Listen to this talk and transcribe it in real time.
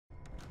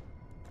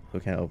We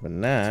can't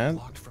open that. It's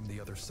locked from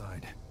the other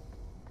side.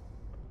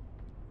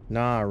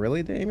 Nah,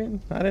 really,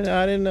 Damien? I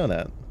didn't know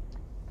that.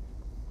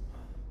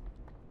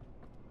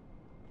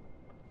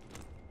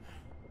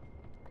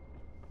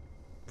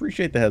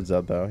 Appreciate the heads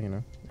up, though, you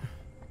know.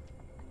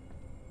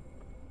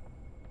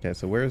 Okay,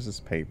 so where's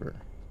this paper?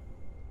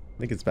 I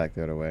think it's back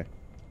the other way.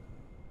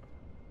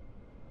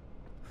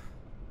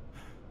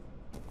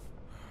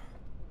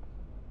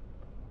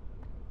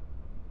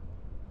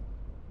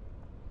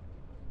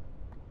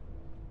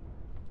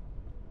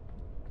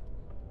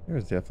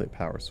 There's definitely a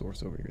power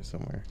source over here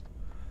somewhere.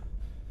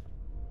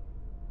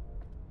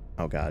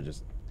 Oh god, I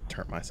just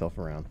turned myself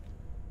around.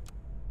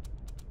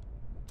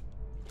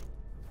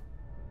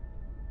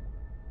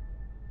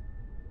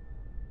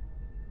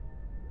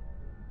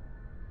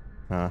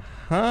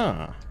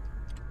 Uh-huh.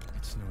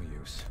 It's no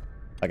use.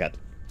 I got it.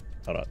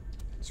 Hold on.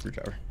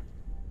 Screwdriver.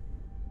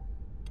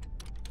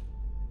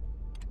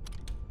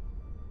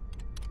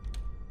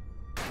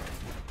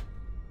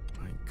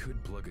 I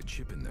could plug a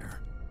chip in there.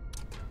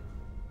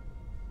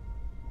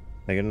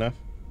 Make it enough?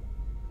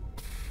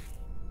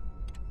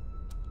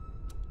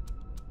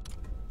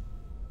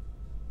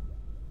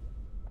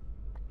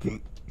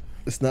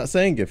 It's not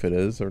saying if it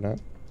is or not.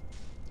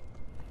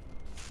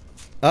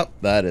 Oh,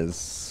 that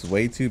is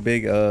way too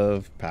big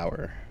of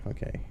power.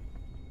 Okay.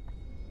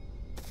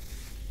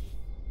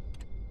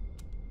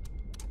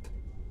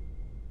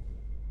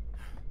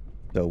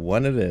 So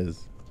one it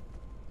is.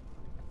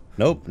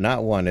 Nope,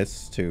 not one,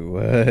 it's two.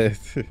 At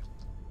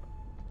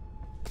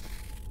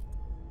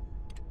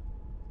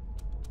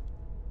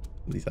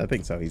least I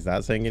think so. He's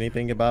not saying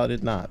anything about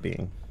it not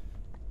being.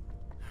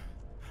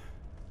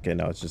 Okay,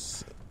 no, it's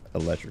just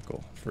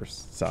electrical for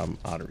some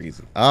odd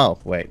reason. Oh,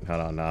 wait, hold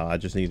on. No, I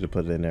just need to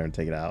put it in there and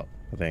take it out,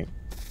 I think.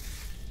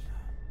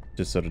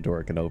 Just so the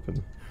door can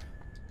open.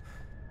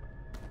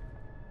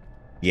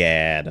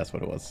 Yeah, that's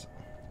what it was.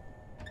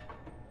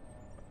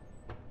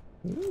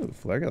 Ooh,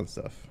 flare gun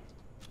stuff.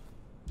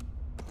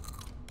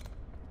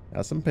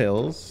 Got some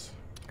pills.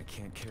 I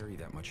can't carry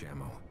that much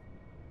ammo.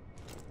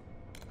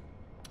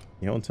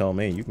 You don't tell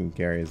me. You can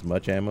carry as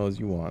much ammo as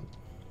you want.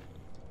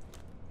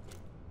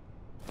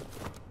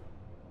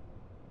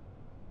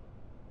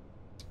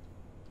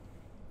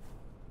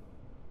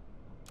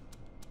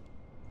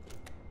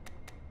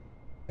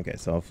 Okay,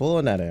 so I'm full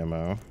on that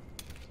ammo.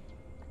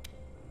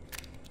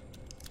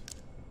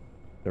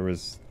 There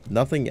was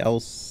nothing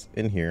else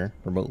in here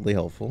remotely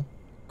helpful.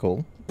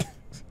 Cool.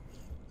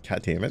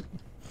 God damn it.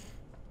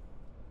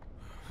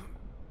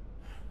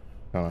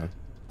 Hold on.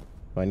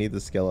 Do I need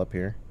the scale up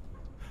here?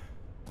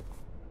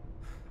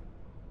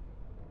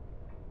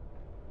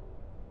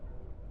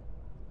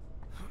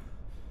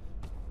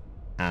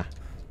 Ah.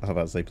 I was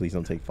about to say, please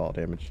don't take fall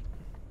damage.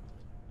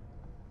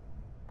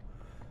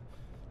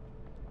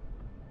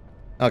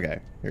 Okay.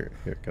 Here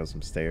goes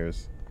some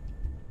stairs.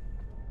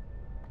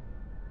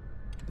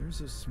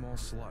 There's a small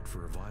slot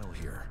for a vial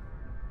here.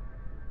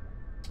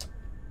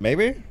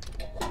 Maybe?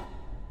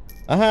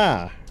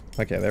 Aha!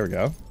 Okay, there we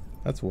go.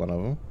 That's one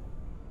of them.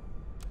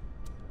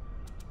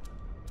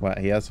 What?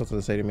 He has something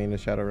to say to me in the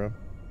shadow room?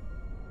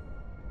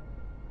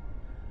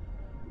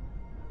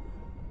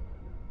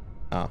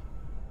 Oh.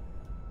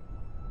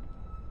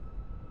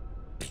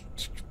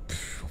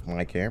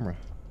 My camera.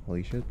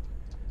 Holy shit.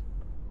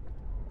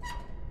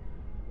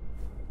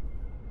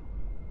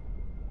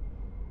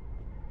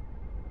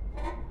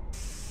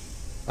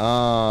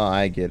 Oh,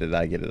 I get it.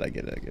 I get it. I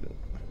get it. I get it.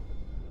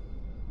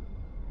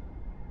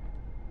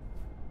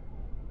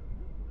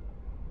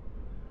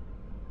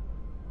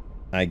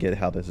 I get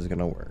how this is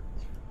gonna work.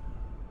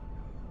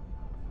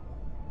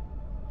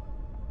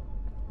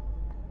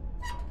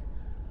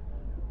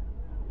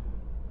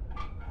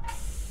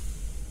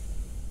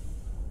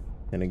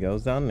 And it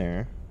goes down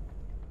there.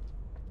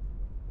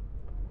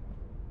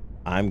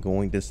 I'm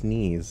going to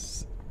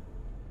sneeze.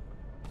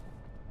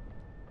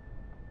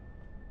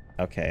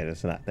 Okay,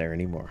 it's not there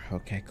anymore.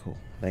 Okay, cool.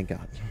 Thank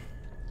God.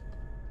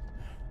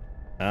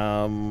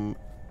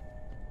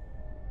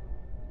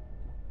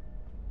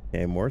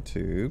 Okay, more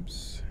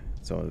tubes.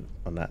 So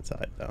on that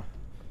side though.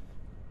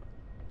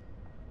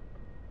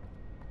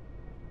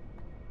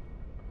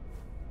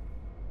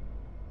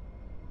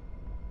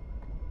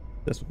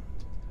 This one.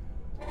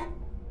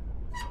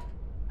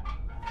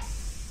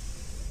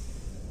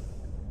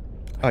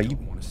 Oh, you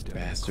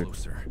bastard.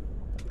 Closer.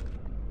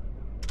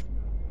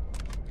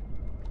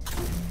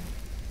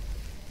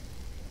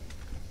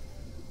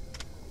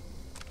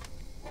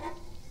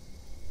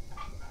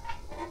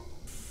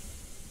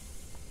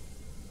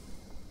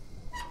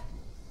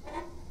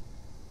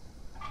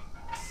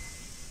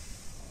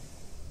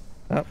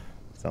 Oh,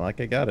 sound like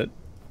I got it.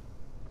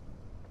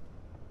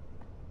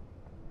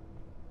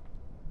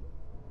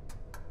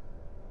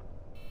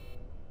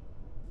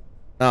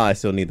 Oh, I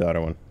still need the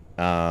other one.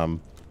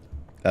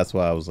 That's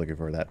why I was looking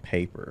for that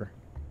paper.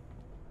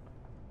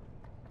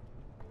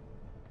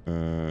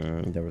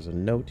 There was a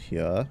note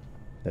here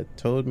that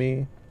told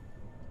me.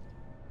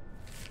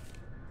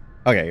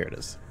 Okay, here it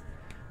is.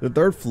 The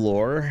third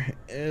floor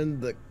and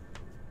the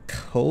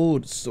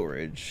code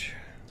storage.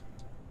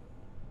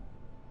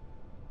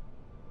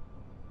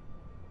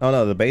 Oh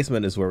no, the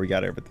basement is where we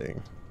got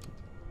everything.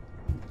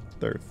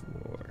 3rd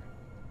floor.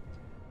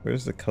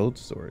 Where's the code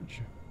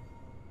storage?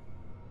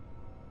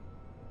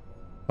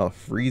 Oh,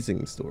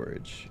 freezing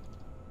storage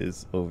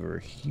is over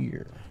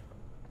here.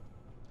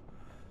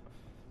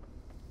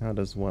 How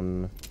does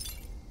one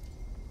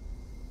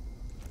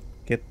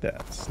get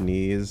that?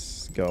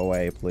 Sneeze. Go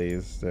away,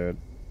 please, dude.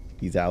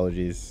 These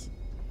allergies.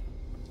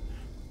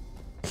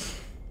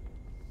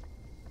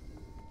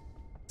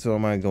 So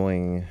am I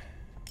going...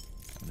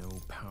 No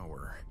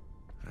power.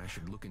 I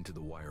should look into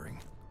the wiring.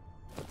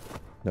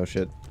 No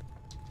shit.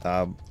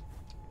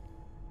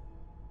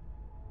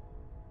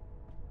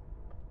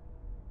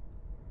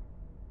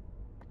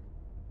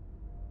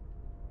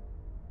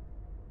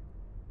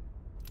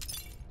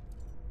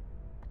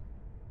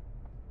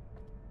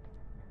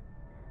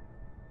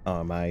 Oh,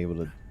 am I able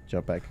to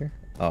jump back here?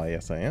 Oh,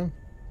 yes, I am.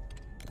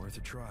 Worth a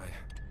try.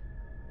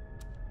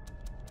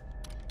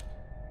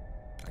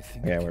 I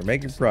think Yeah, we're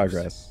making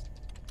progress.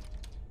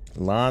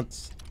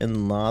 Lots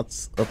and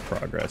lots of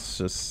progress.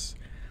 Just...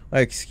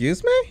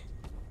 excuse me?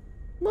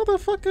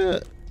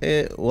 Motherfucker.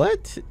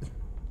 What?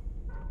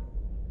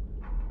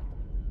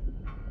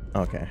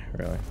 Okay,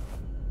 really.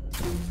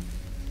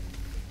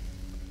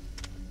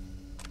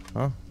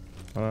 Huh?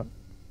 Hold up.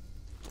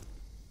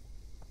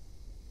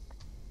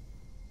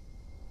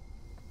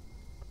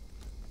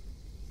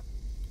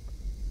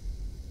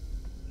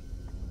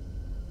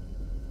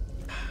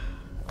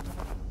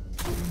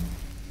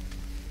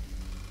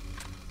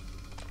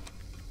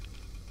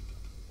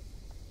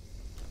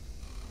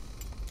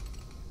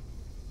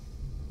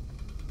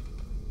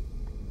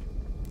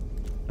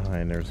 Oh,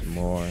 and there's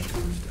more.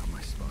 Down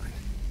my spine.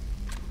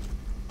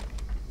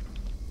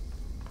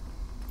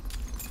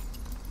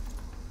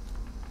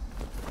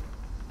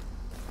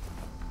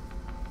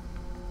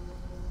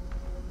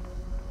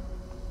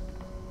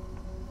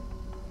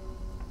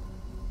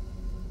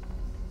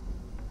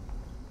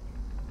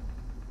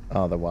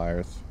 Oh, the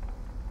wires.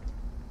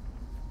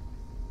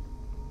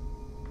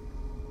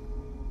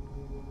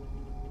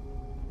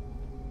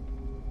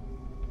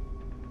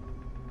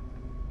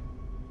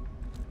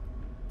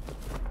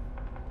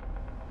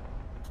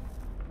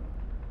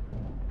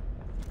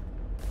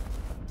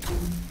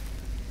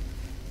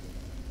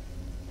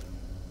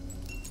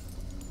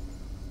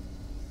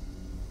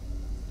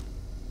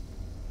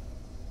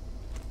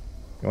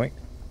 Yoink.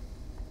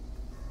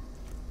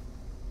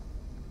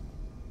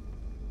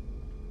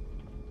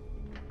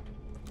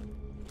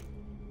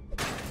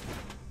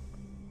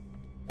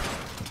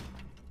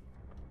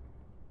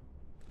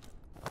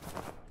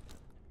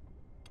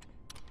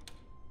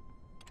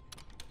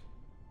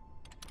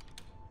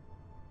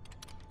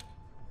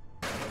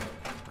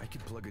 I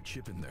could plug a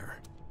chip in there.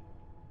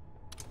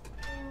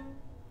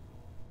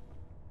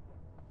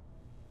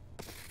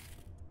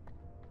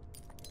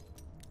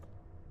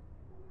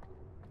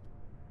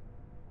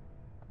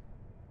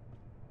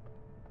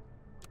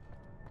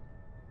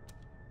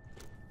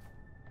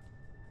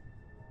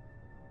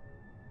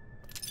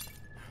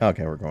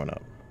 Okay, we're going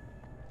up.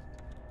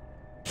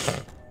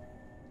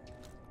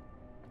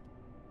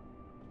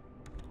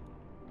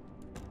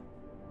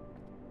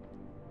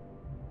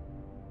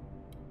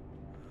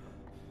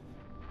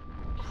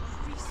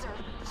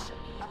 Research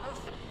of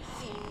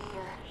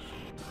fear.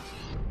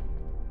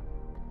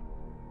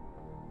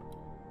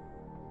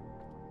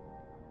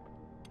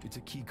 It's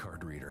a key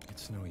card reader.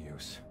 It's no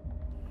use.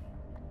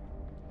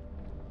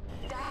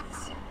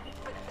 That's...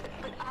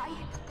 But I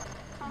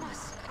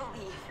must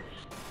believe.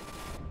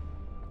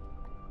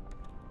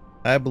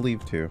 I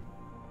believe too.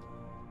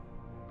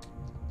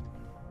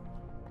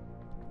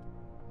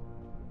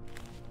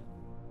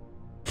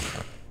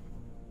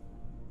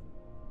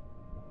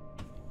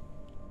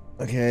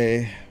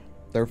 Okay.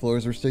 3rd floor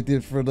is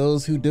restricted for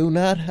those who do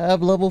not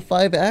have level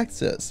 5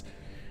 access.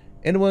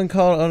 Anyone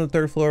caught on the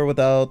 3rd floor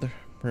without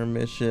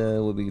permission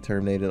will be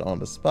terminated on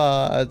the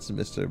spot.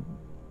 Mr.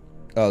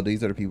 Oh,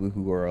 these are the people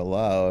who are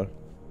allowed.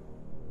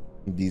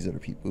 These are the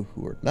people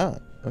who are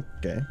not.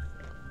 Okay.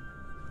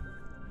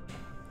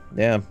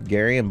 Damn,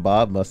 Gary and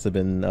Bob must have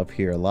been up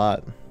here a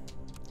lot.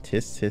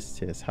 Tis, tis,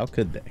 tis. How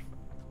could they?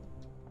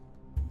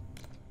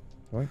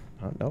 What?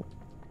 Oh, nope.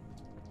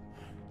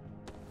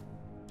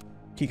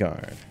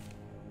 Keycard.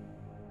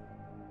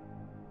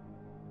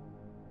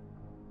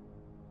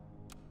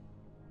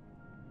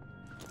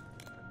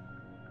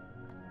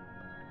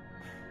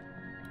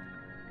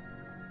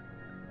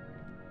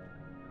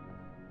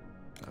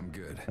 I'm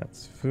good.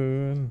 That's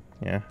food.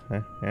 Yeah,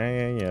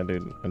 yeah,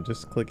 dude. I'm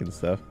just clicking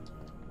stuff.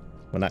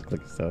 Well, not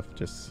clicking stuff,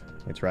 just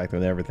interacting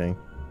with everything.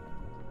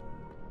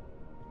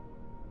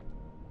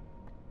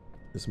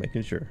 Just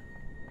making sure.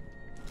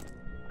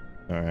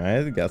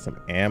 Alright, got some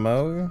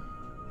ammo.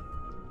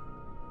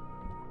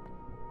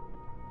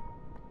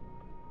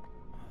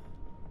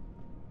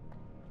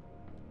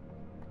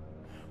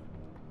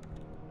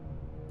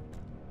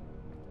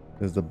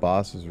 This is the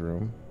boss's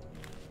room.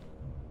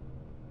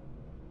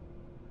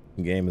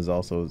 The game is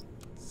also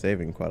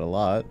saving quite a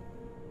lot,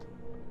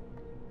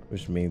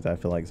 which means I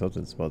feel like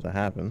something's supposed to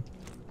happen.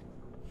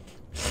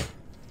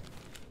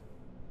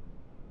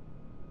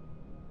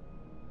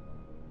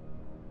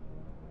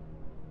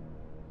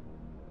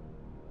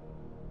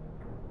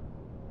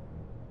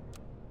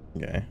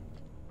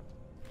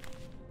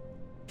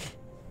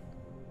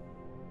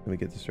 Let me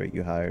get this straight.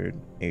 You hired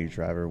a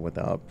driver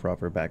without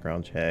proper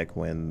background check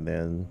when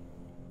then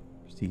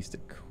proceeds to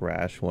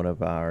crash one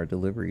of our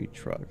delivery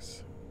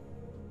trucks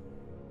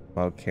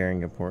while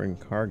carrying important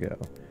cargo.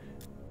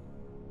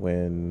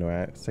 When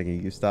it's like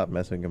you stop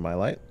messing with my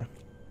light.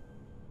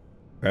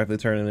 Rapidly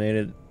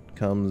terminated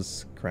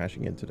comes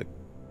crashing into the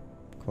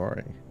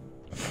quarry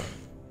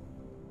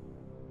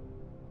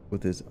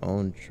with his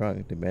own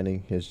truck,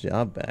 demanding his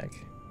job back.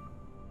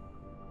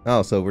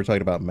 Oh, so we're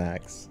talking about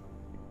Max.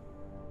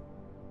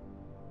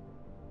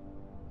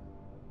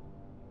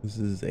 This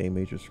is a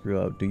major screw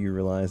up. Do you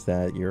realize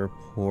that your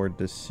poor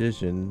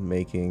decision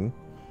making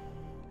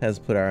has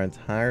put our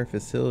entire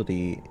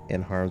facility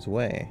in harm's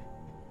way?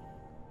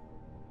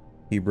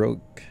 He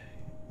broke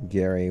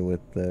Gary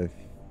with the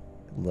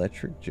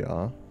electric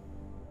jaw.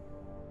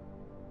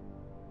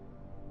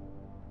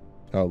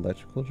 Oh,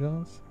 electrical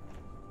jaws?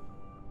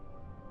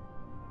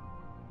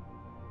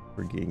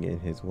 For getting in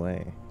his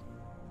way.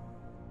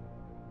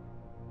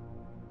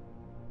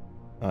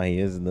 Oh, he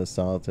is in the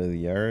salt of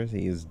the earth.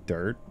 He is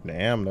dirt.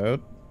 Damn,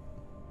 dude.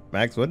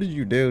 Max, what did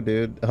you do,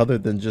 dude? Other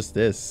than just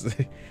this.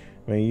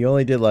 I mean, you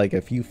only did like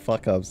a few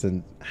fuck ups,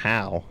 and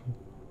how?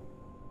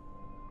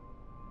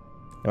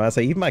 And I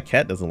say, even my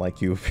cat doesn't like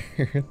you,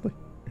 apparently.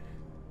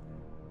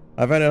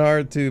 I find it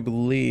hard to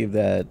believe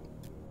that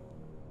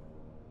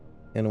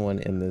anyone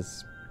in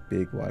this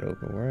big, wide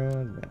open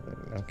world.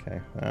 Okay.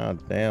 Oh,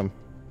 damn.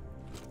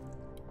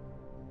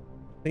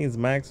 Things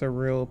Max a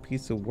real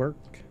piece of work.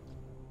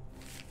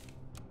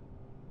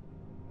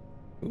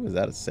 Ooh, is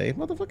that a save,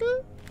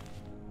 motherfucker?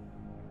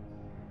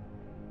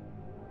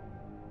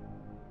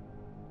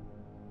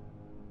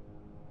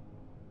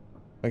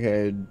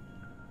 Okay.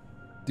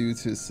 Due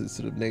to the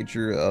sensitive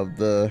nature of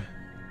the...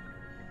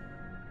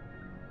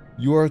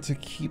 You are to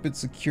keep it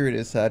secured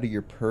inside of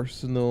your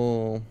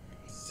personal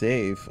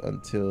safe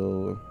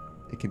until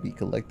it can be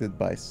collected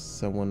by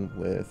someone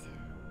with...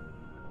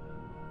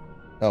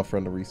 Oh,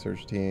 from the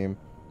research team.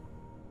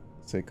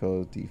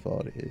 Seiko's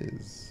default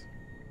is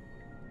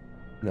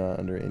not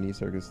under any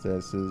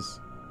circumstances.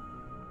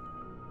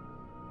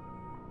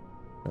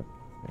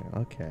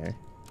 Okay.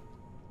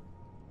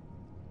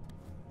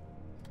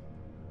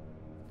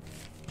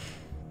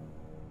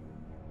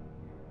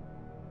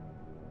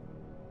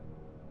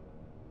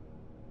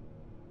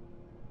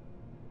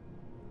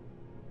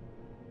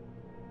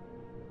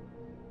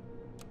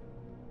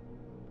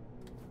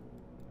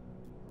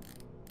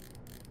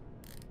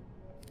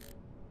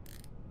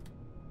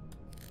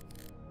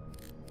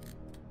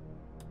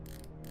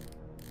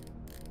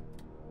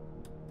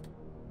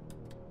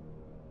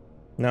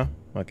 No?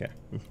 Okay.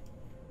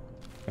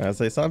 I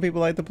say some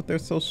people like to put their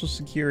social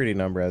security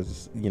number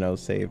as, you know,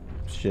 save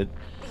shit.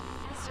 The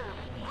answer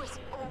was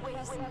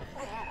always there,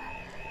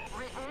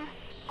 written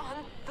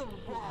on the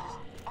wall.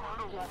 On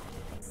the wall.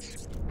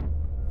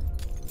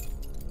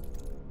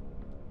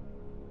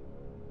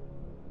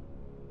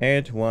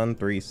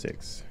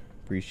 136.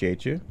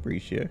 Appreciate you.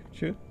 Appreciate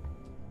you.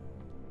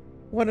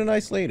 What a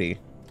nice lady.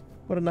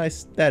 What a nice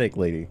static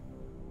lady.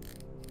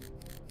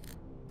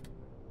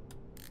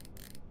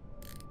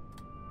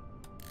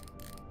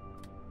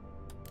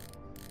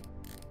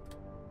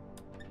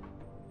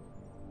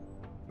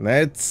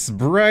 That's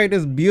bright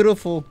as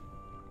beautiful.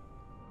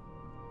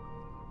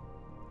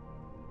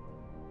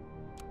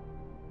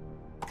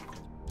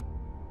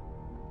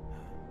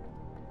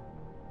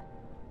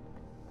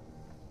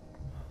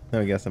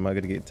 I guess I'm not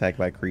gonna get attacked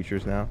by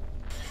creatures now.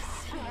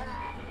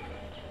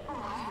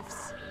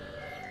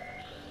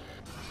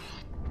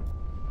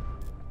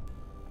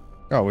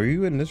 Oh, were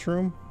you in this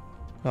room?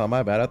 Oh,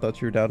 my bad. I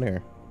thought you were down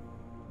there.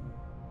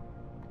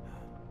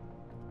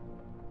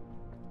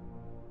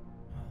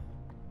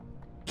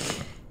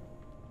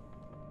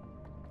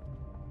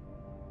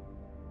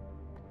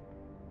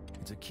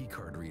 It's a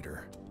keycard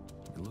reader.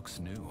 It looks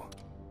new.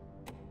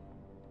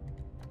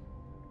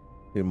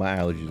 Dude, my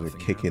allergies are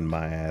kicking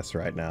my ass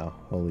right now.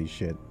 Holy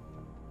shit.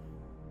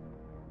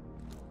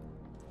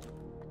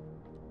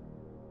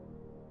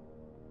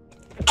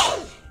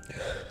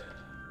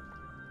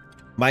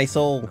 My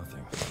soul.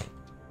 Nothing.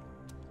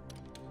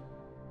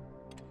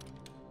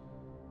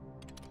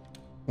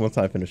 Once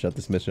I finish up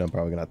this mission, I'm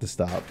probably gonna have to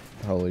stop.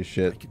 Holy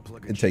shit.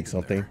 It takes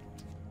something.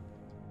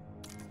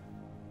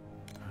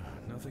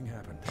 Nothing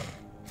happened.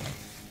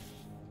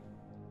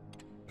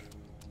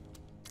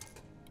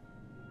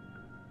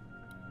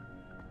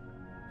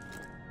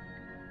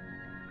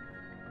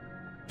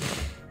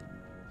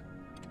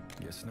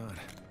 Guess not.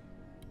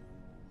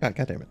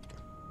 God damn it.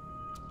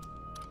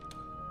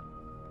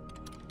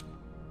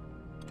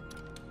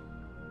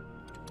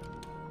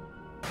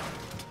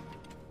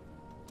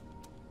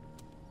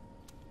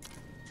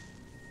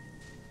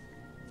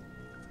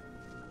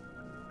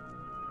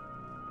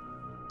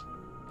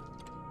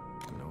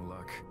 No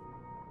luck.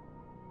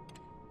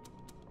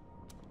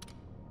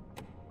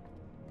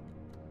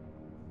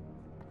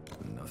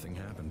 Nothing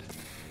happened.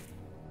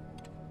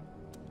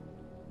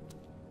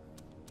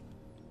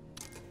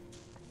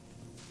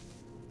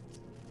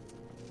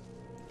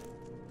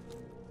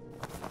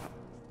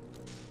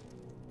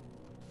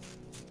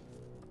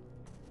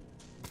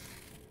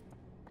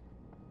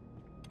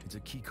 It's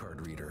a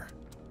keycard reader.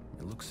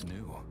 It looks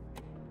new.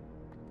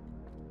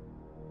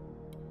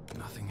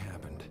 Nothing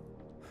happened.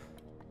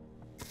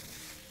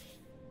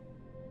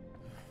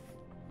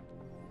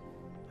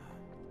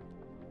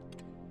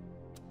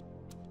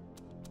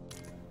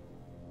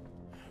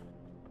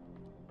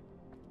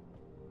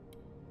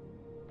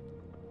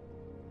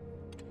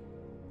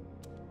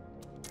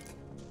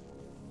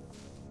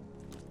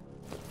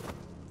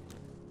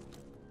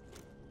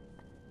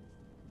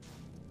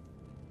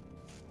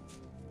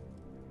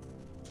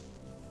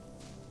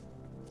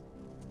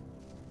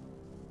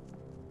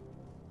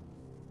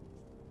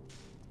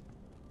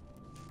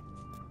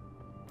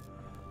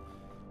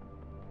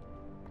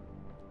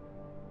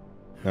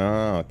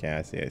 Oh, okay.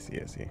 I see.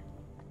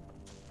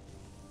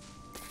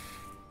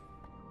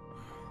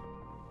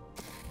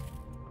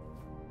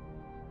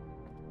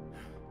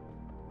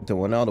 The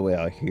one all the way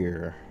out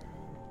here,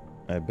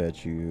 I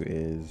bet you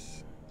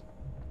is...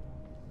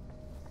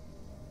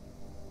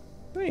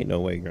 There ain't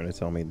no way you're gonna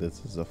tell me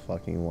this is a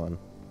fucking one.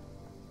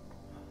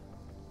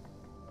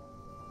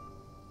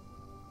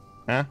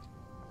 Huh?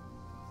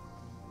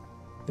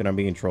 Then I'm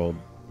being trolled.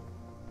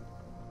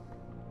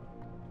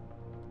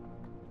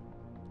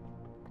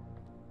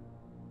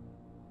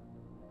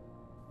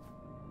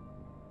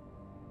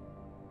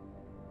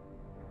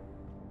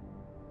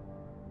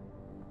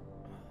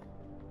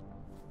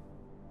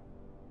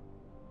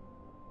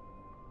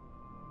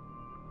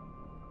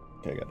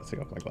 Okay, I gotta take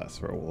off my glasses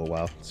for a little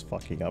while. It's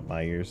fucking up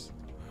my ears.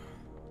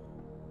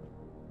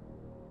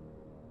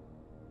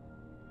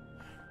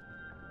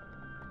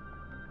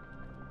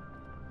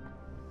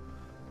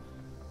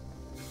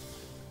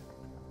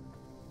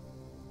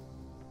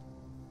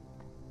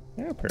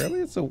 Yeah, apparently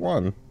it's a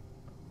 1.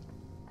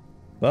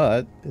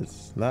 But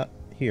it's not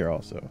here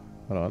also.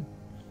 Hold on.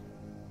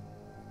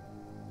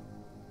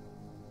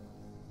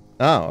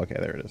 Oh, okay,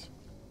 there it is.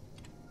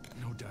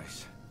 No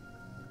dice.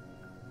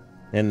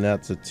 And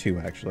that's a 2,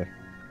 actually.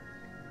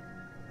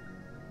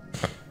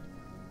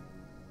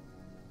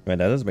 Man,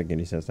 that doesn't make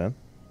any sense then.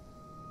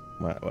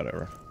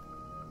 Whatever.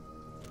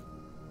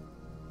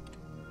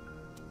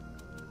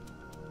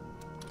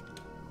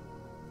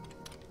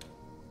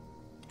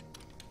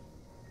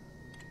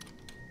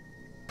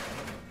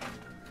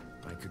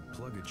 I could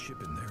plug a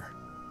chip in there.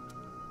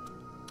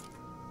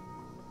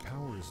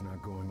 Power is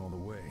not going all the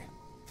way.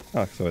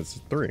 Oh, so it's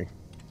 3.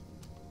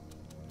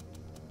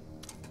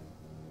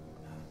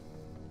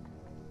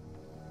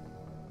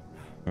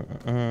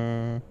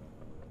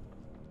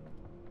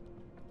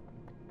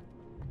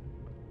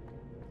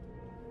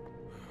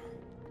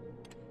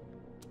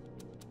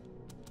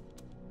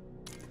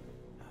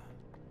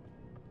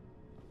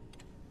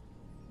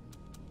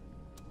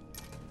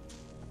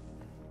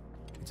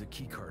 It's a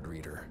keycard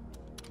reader.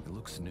 It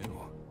looks new. I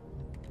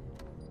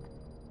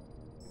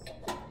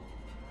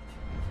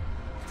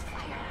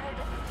heard a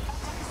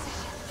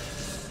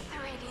deposition. The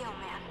radio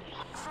man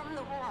from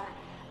the war.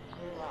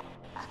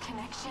 A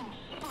connection.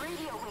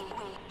 Radio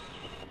wave.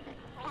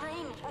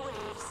 Rain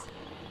waves.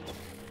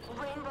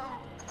 Rainbow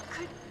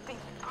could be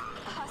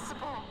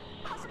possible.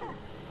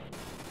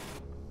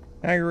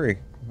 I agree.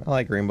 I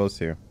like rainbows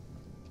too.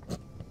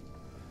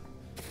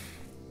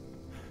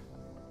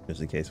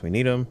 Just in case we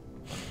need them.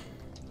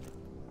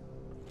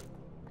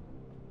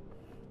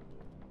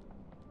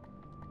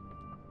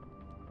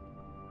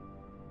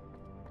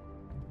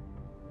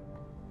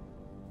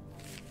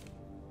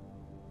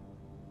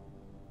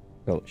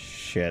 Oh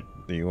shit,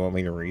 do you want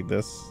me to read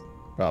this?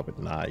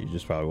 Probably not. You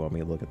just probably want me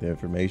to look at the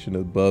information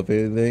above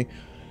anything.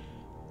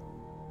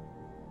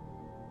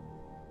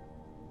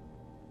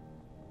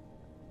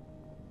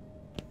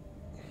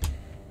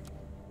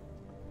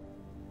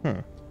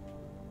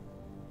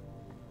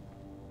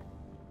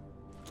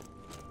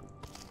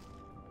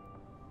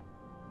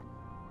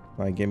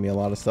 Might give me a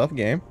lot of stuff,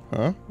 game.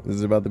 Huh?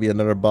 Is it about to be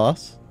another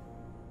boss?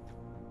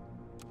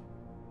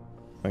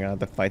 I'm gonna have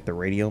to fight the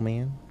radio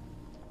man?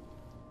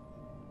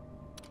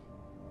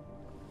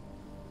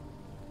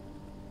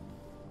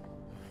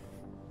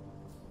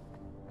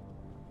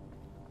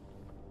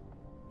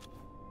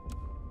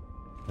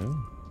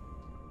 Oh.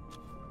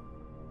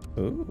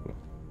 Ooh.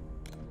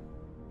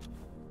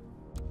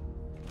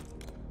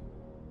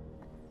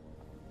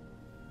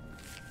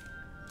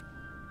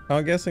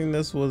 I'm guessing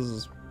this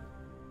was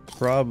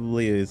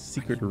probably a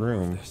secret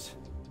room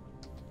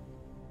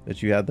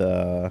that you had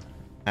to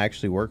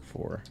actually work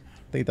for.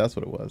 I think that's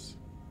what it was.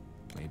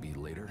 Maybe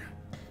later.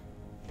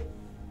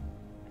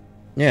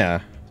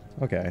 Yeah.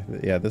 Okay.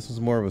 Yeah, this was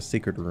more of a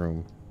secret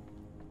room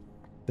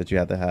that you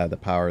had to have the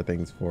power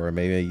things for.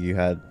 Maybe you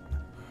had...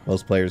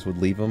 Most players would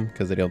leave them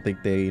because they don't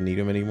think they need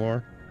them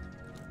anymore.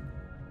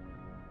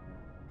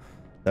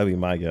 That'd be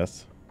my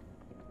guess.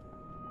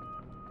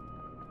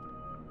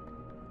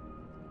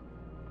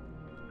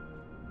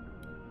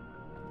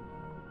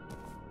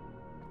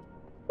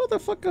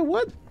 Motherfucker,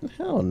 what?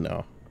 Hell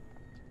no.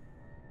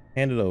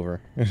 Hand it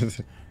over. I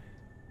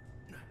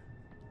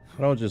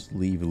don't just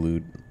leave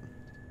loot.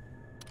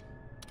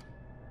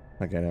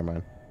 Okay, never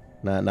mind.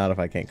 Not if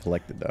I can't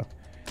collect it though.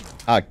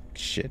 Ah,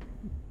 shit.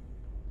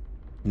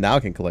 Now I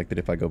can collect it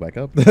if I go back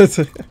up.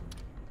 Can't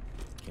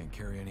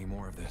carry any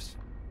more of this.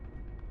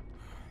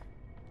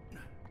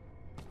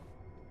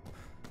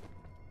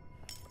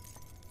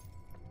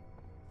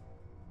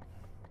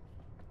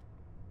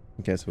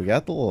 Okay, so we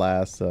got the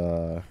last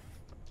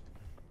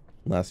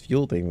last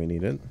fuel thing we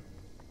needed.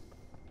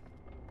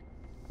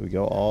 We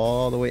go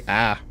all the way,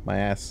 my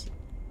ass.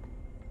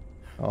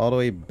 All the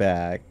way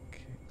back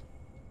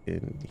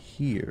in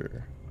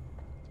here.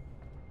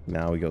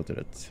 Now we go to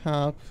the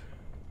top.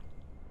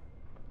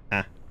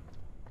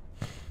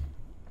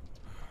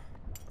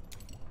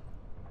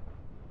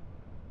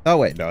 Oh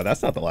wait, no,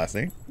 that's not the last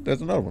thing.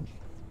 There's another one.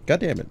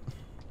 God damn it.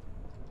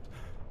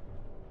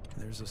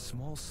 There's a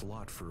small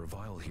slot for a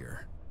vial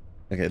here.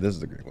 Okay, this is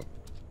the green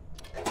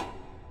one.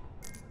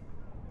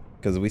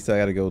 Because we still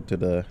gotta go to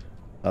the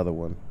other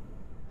one.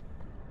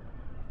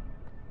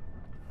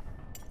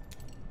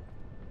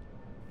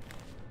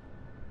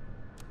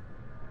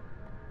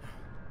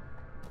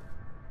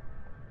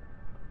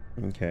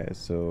 Okay,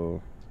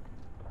 so...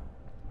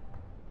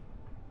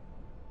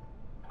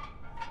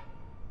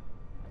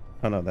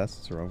 Oh no,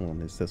 that's the wrong one.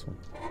 It's this one.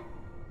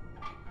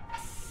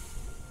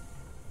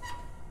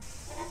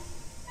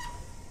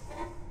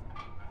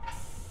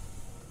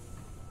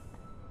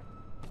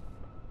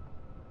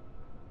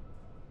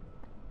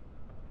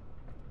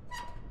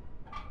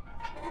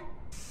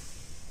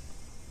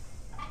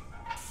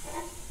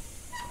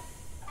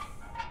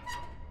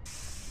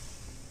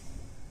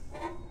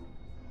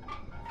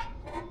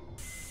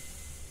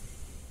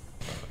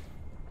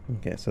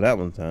 Okay, so that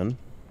one's done.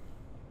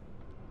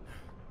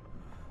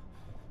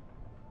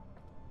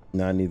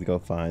 Now I need to go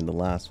find the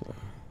last one.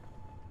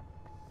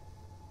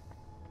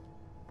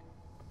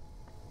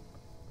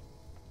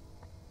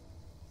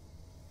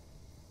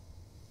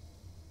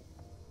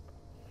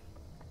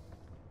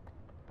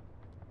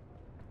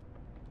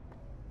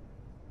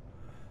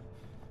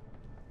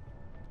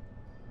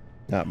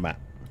 Not map.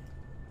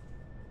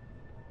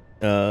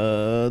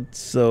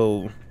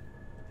 So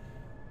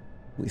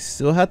we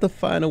still have to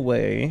find a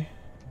way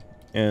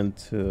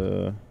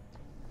into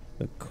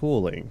the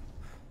cooling.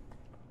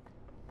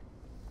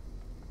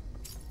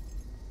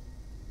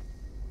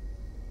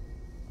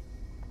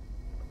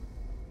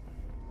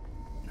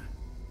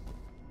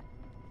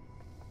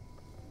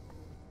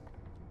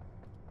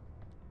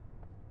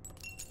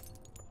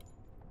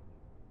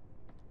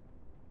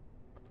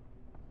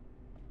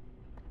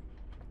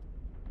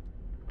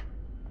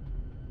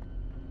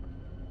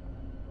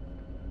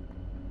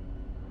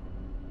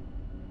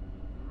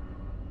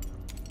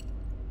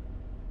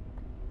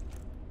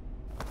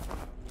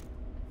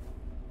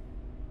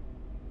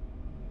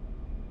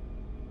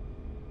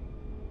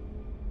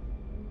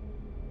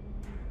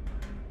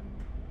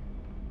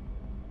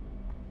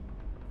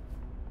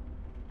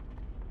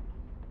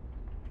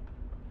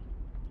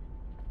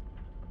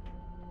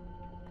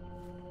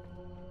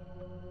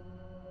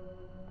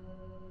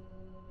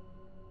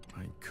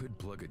 I could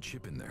plug a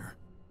chip in there.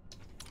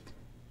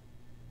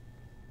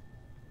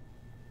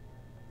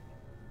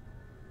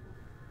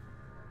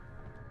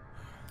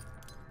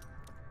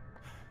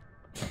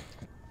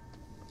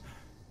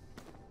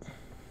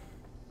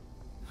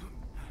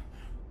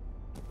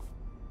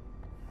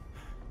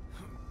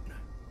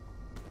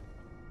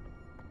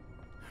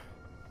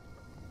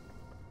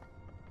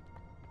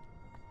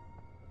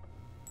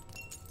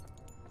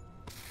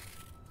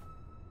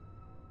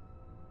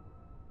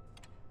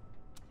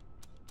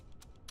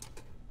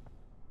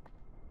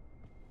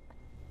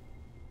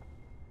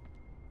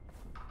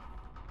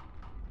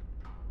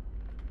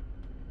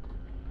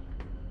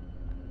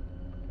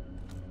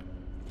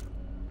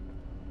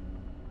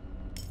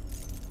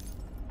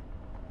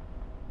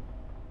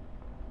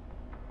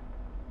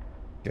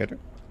 Get her?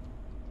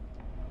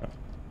 Oh.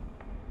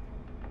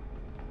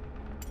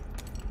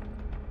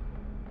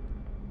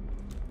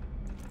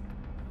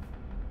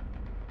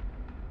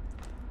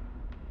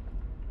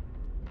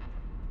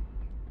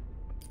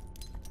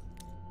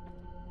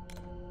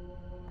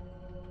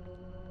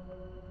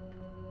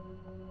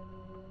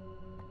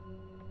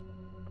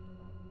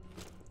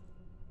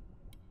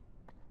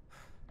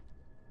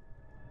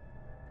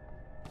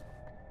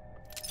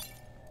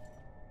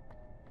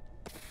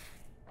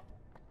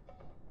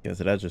 Yeah,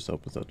 so that just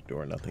opens up the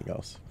door, nothing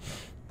else.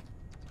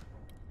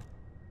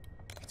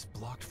 It's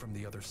blocked from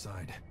the other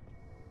side.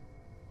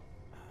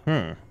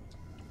 Hold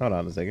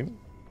on a second.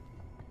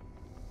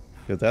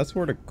 Because that's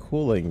where the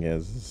cooling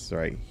is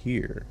right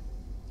here.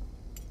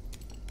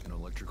 An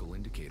electrical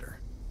indicator.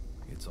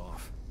 It's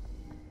off.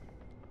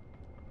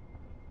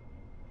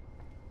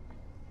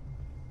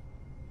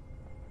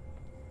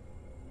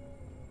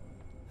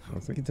 I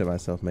was thinking to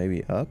myself,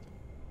 maybe up?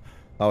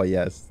 Oh,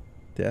 yes,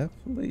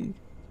 definitely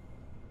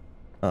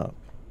up.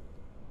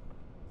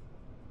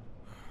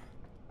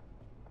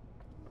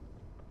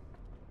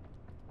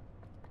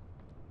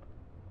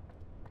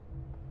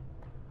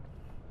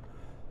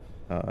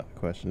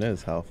 Question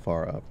is, how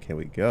far up can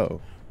we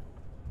go?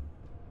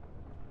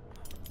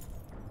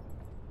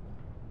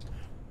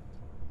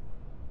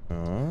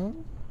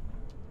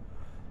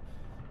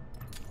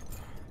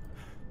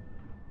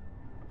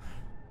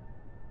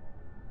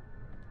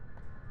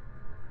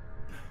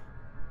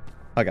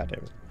 Oh, god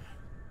damn it.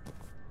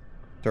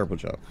 Turbo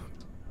jump.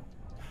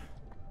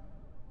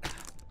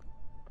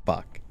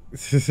 Fuck.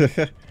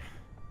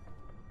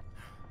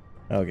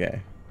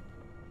 Okay.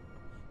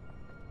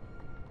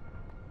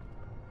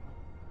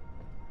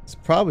 It's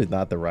probably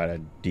not the right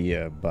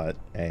idea, but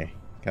hey,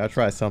 gotta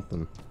try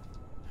something.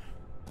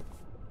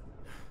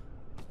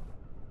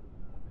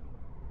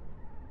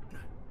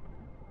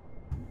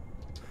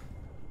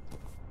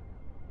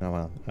 Oh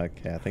wow.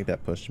 Okay, I think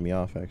that pushed me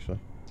off actually.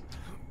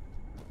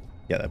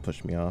 Yeah, that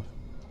pushed me off.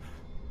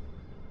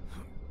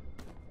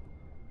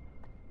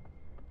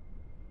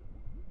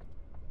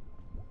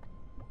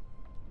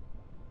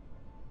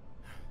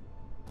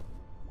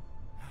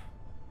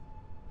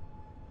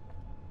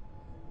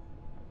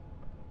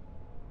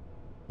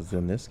 Because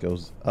then this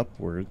goes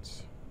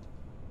upwards.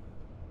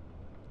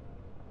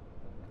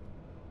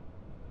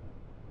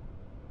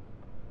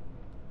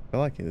 I feel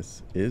like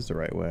this is the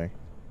right way.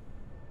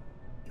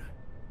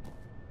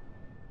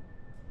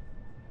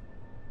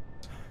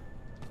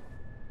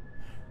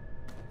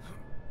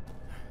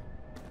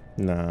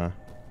 Nah.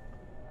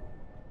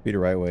 Be the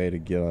right way to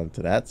get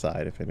onto that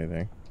side, if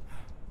anything.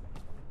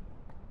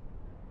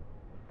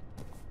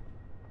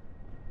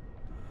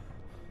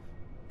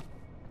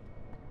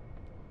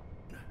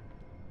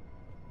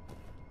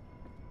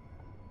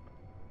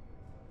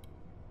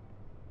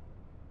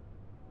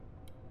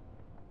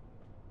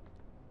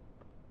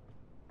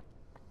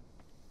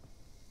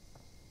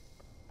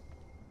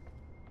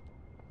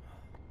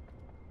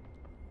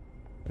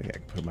 I think I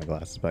can put my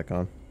glasses back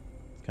on.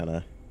 It's kind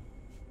of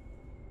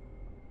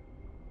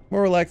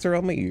more relaxed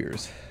around my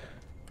ears.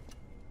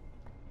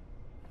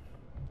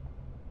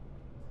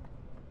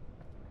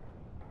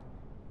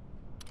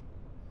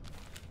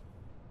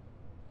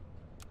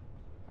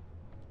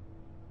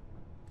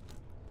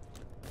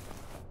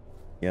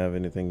 You have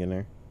anything in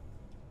there?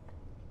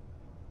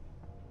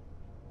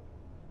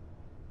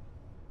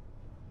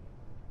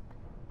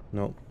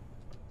 Nope.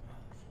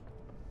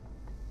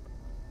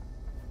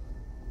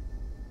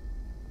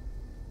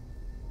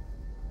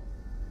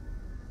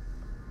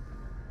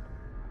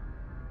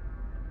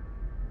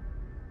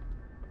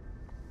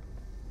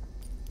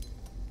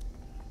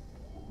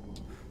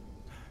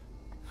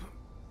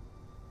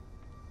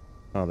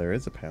 Oh, there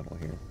is a panel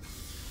here.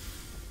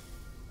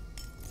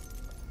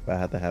 But I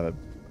have to have it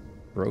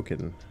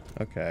broken.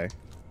 Okay.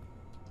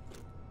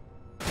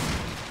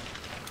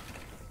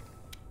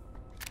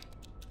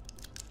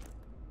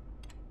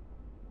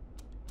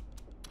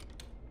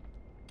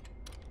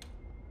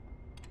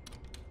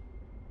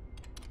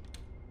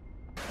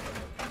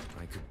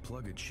 I could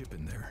plug a chip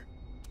in there.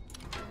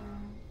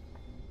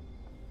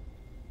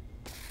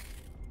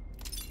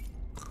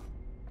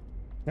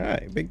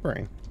 Alright, big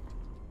brain.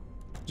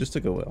 Just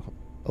took a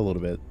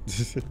little bit.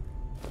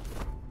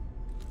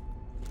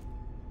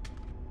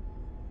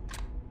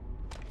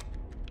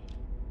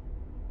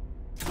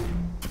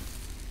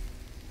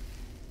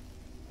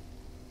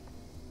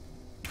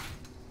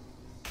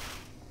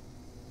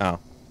 Oh,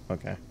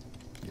 okay.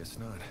 Guess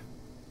not.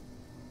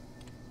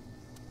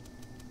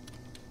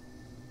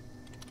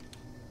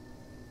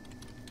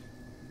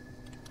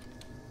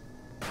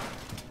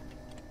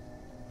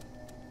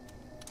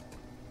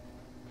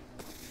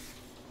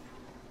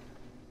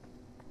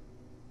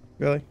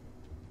 Really?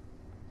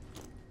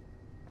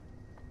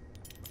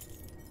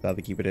 Thought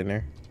to keep it in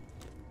there.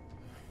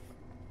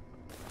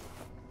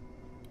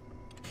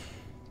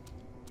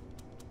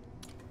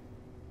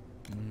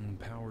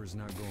 Power's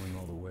not going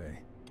all the way.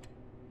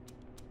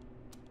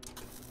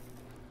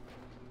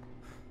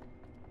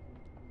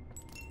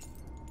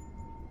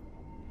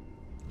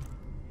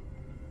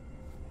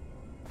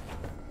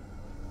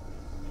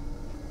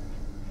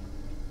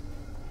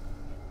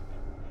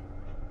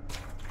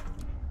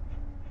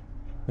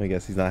 I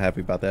guess he's not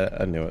happy about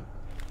that. I knew it.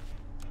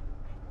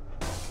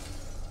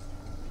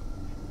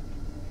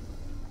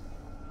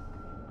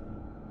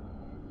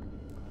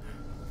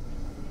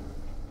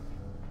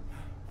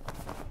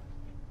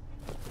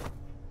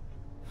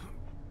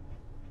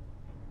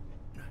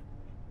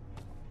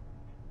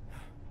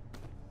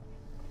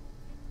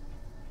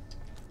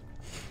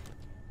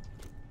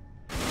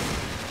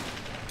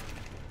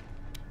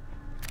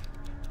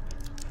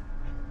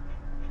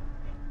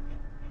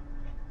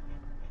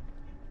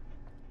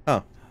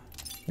 Oh.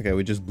 Okay,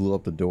 we just blew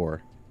up the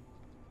door.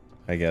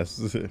 I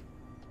guess.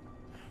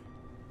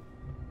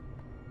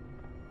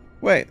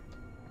 Wait.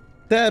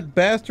 That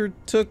bastard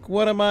took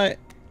one of my...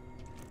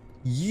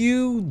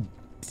 You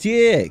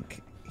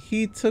dick.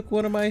 He took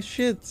one of my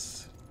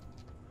shits.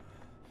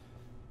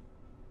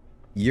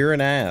 You're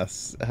an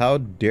ass. How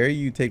dare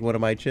you take one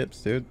of my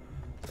chips, dude?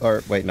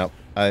 Or, wait, no.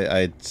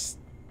 I just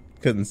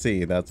couldn't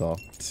see, that's all.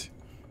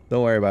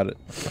 Don't worry about it.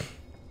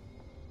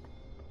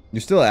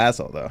 You're still an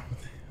asshole, though.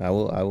 I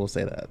will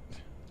say that.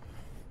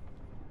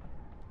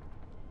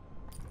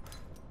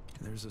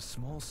 There's a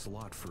small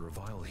slot for a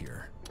vial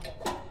here.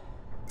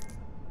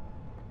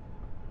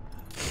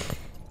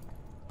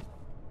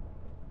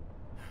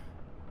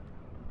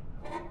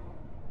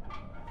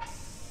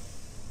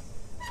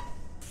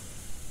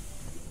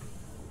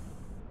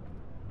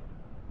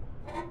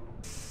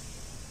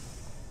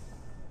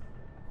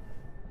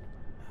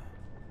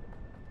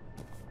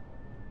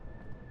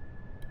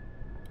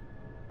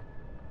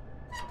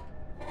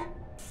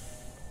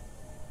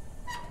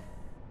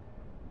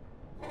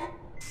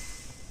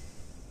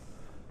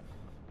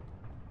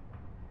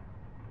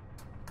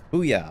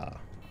 Booyah.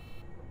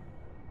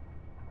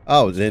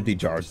 Oh, it's an empty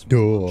jar.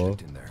 Duh.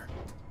 Object in there.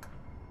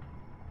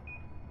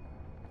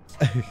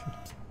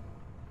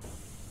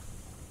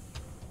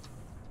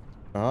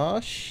 Aw,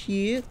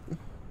 shit.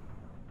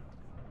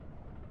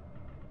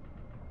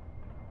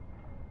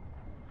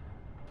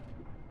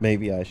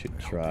 Maybe I should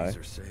I hope try. these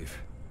are safe.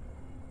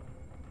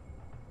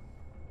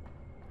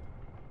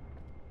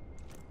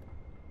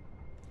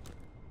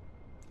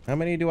 How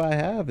many do I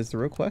have is the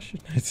real question.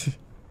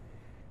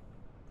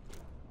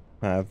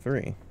 I have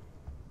 3.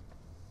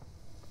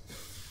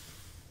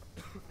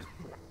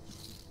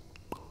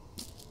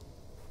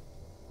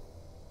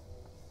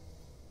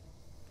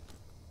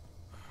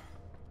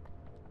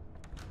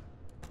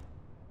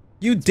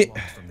 You did. Locked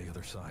from the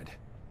other side.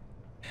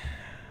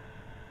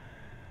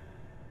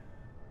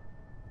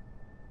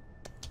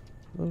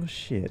 Oh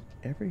shit.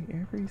 Every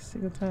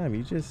single time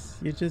you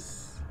just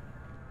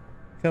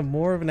become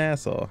more of an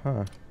asshole,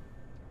 huh?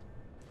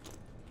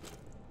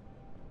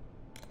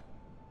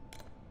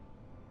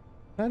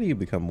 How do you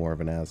become more of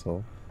an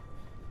asshole?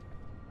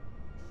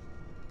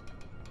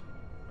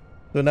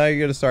 So now you're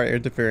gonna start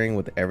interfering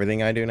with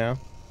everything I do now?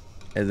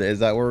 Is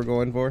that what we're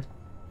going for?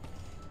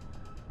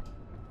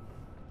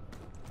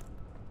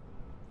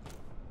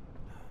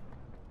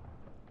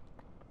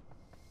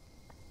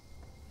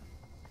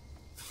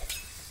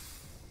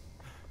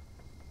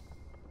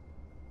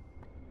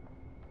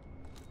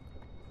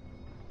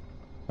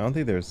 I don't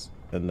think there's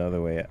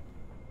another way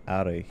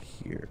out of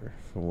here,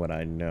 from what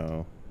I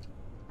know.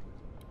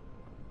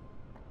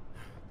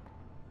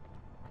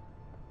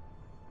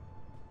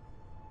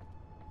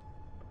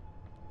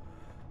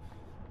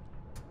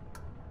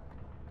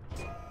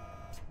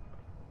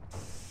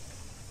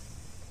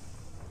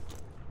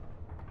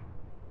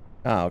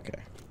 Ah, okay.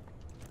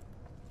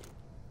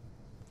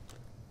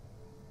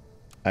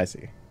 I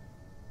see.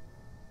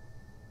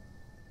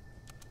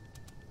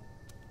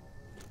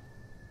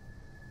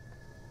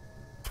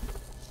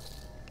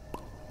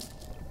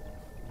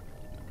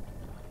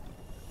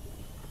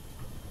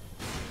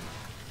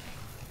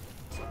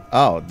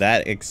 Oh,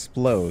 that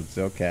explodes.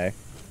 Okay.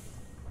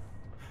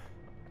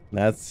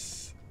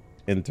 That's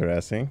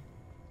interesting.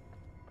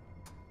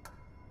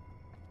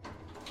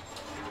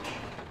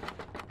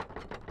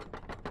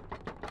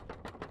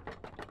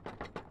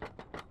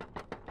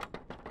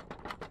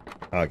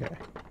 Okay.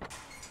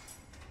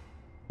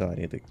 So I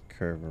need to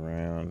curve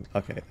around.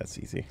 Okay, that's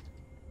easy.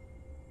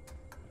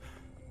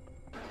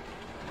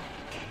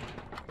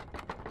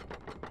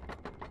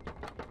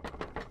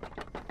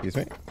 Excuse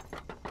me.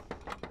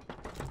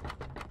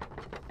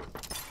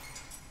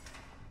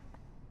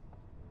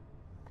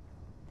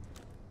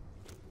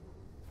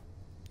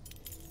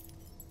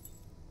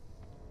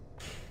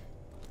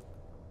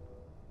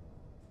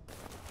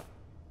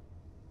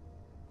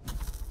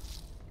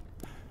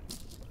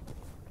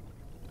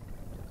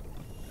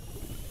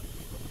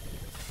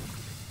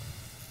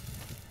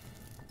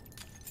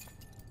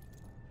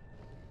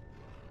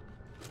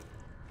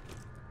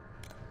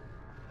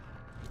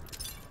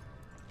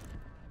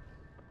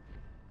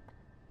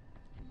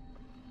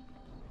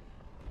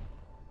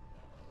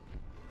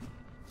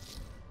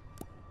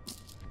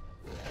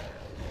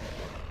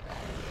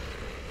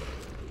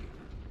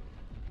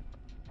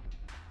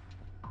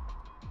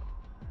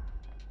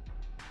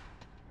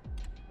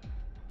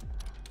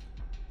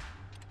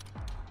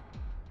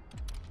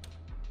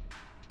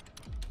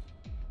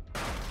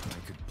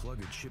 I could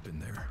plug a chip in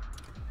there.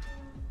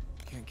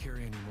 Can't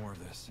carry any more of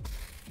this.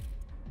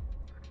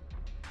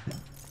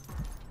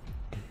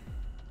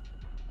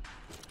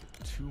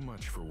 Too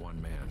much for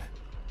one man.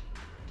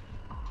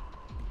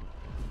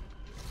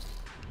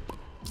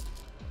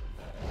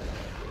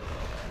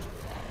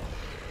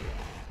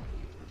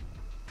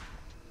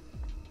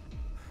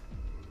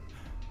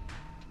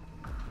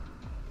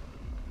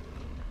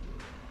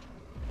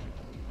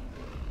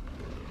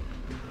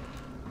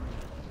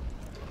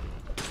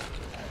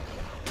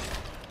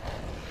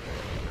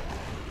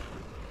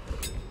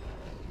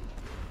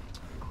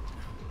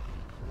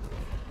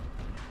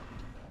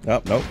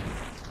 Oh, nope.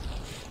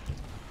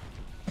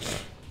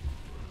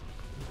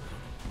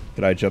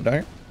 Could I jump down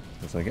here?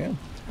 Yes, I can.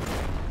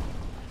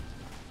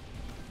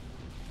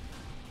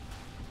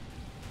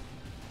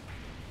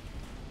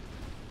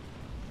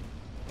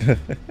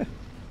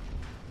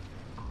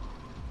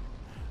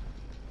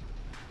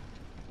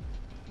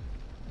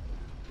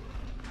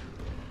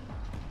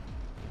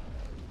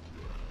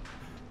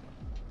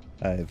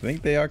 I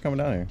think they are coming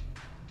down here.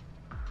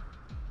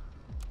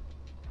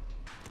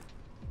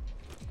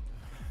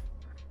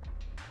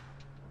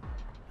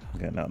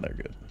 Okay, now they're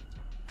good.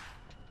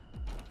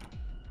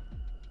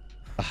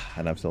 Ah,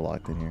 and I'm still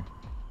locked in here.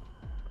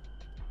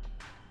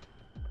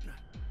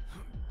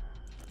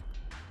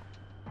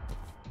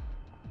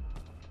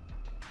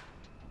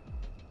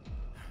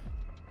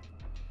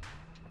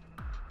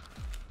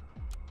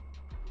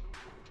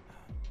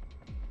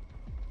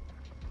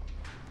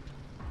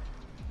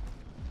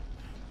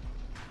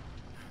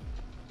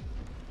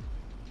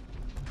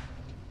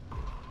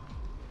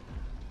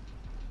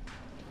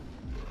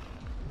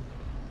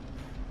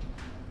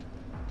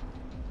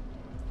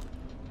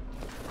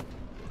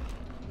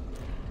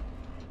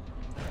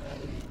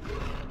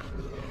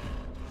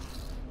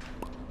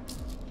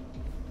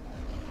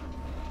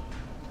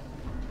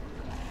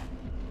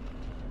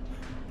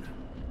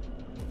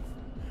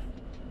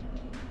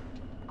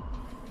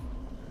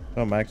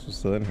 Oh, Max was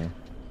still in here.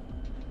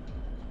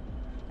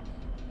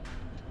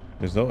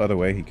 There's no other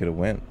way he could have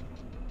went.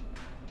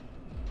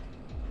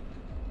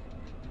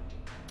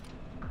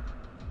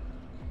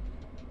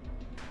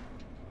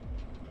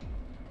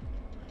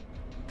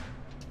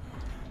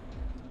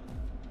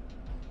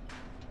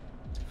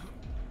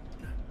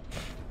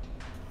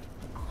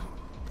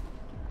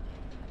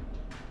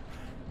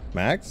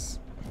 Max?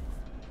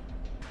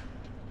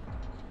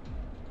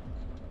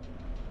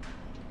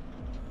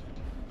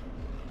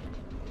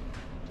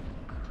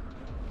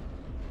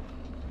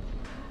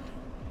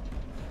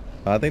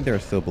 I think they're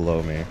still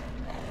below me.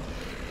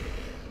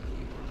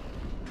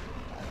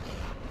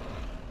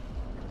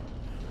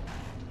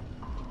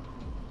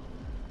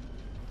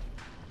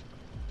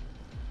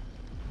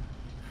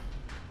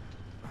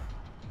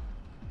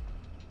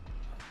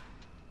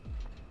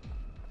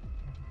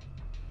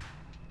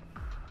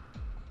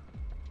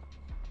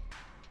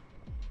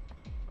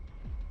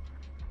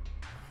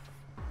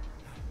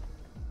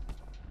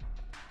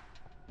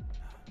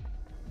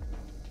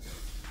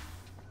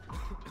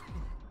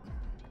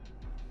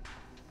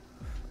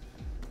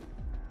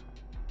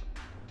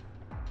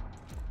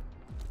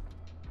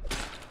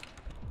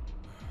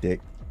 Dick.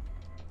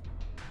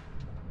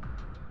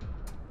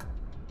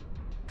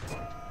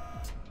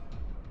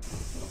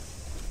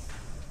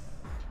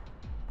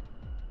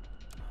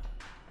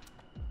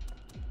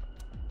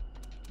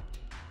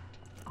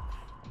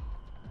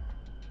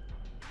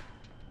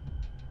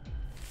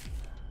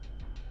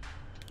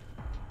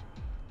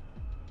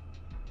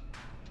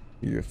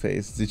 Your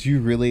face. Did you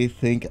really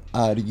think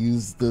I'd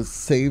use the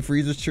save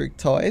freezer trick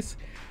twice?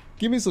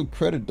 Give me some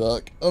credit,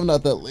 Doc. I'm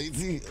not that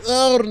lazy.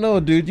 I don't know,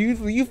 dude.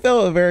 You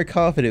felt very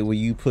confident when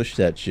you pushed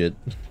that shit.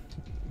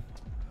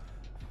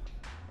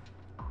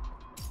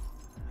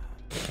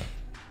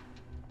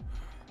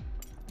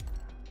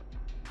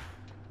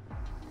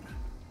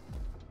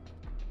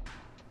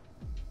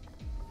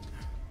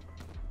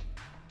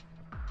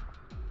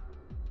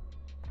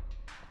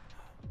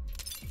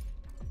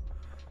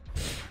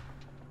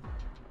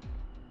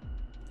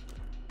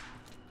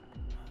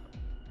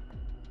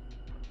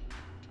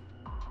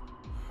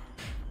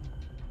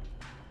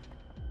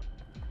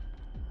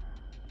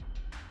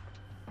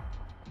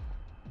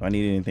 Do I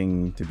need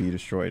anything to be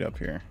destroyed up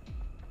here?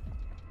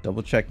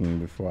 Double checking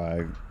before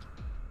I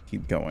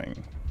keep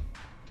going.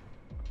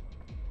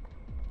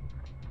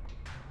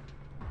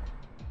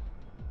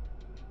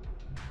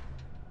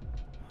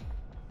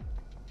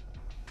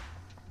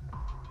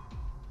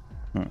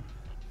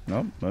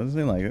 Nope, doesn't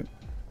seem like it.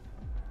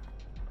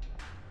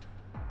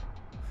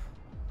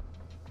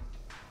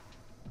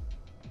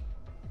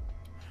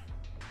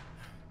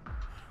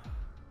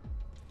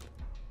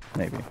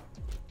 Maybe.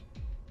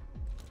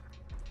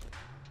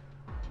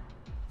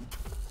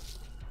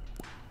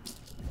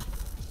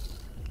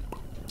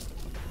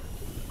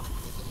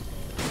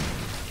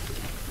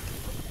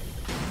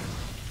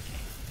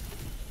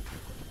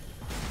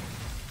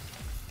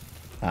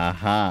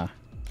 Aha.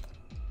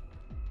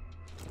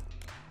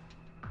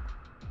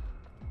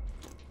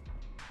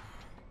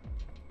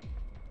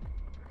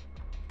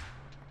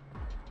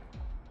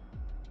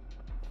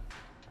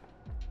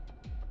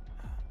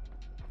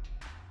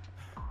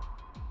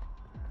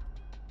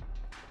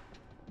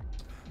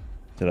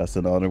 So that's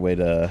another way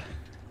to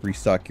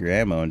restock your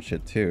ammo and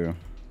shit too.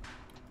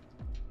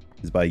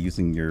 Is by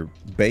using your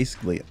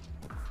basically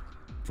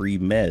free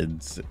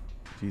meds.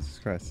 Jesus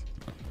Christ.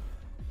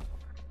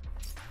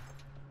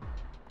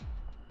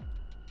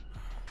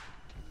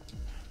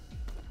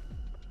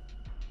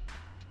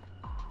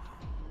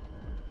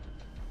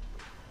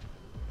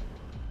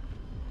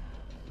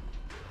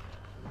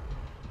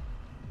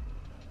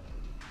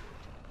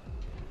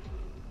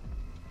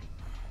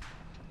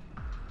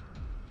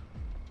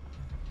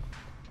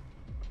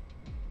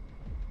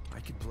 I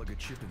could plug a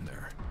chip in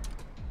there.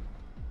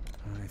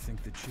 I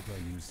think the chip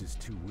I used is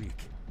too weak.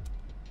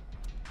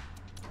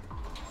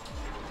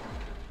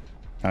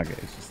 Okay,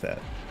 it's just that.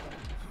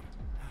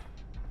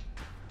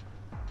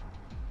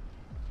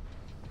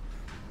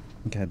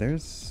 Okay,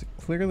 there's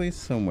clearly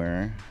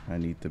somewhere I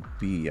need to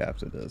be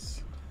after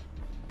this.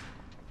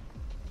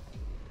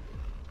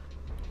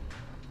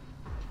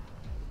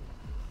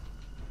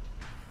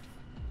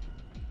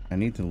 I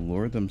need to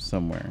lure them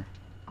somewhere.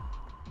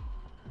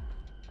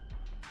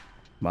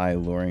 By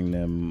luring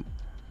them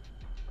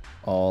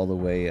all the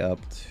way up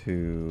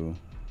to...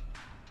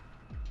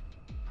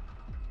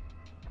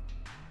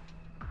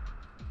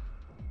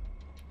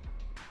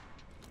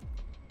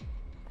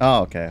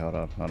 Oh, okay, hold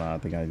on, I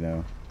think I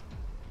know.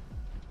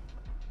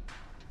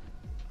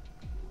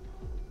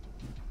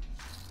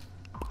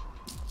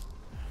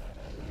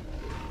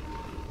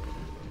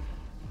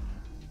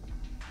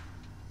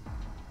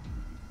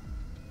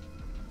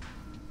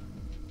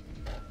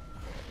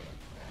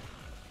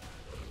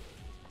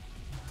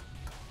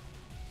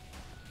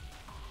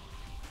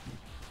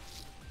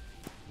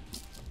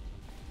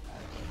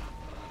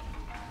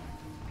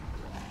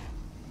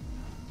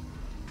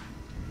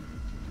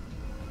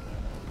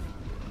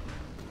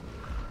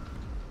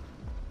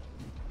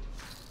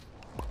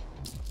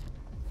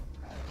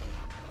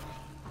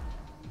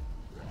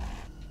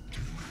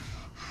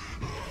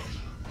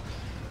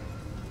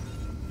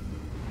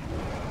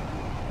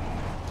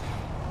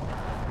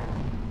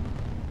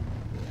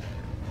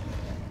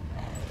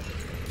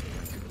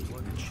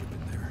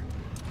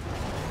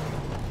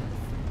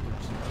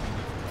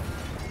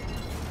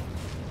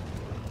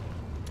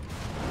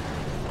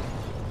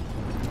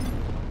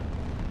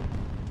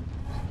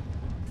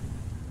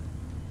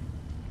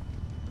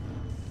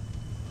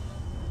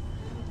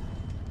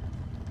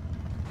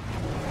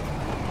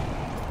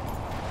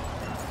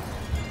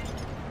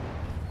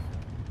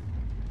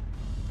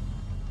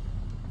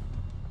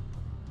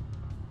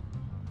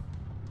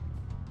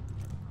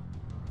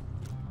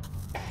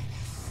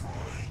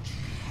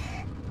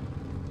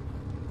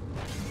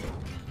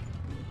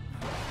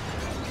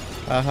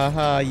 Ha ha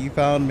ha, you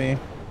found me.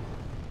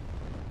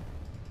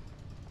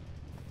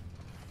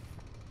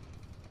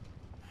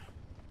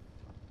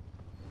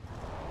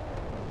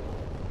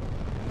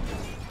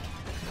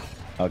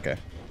 Okay.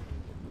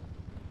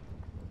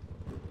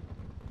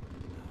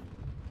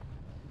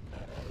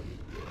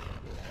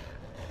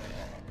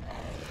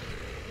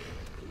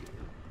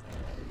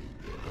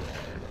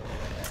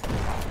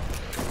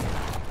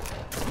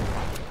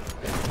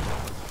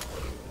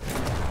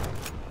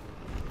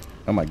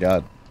 Oh my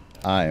god.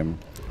 I am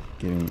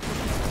getting...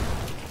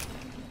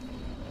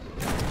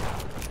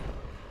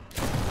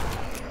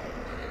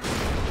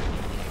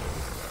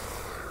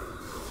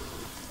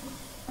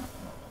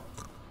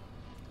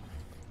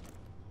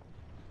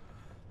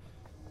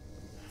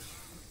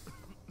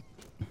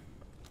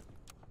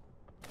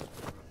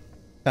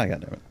 Ah,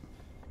 goddammit.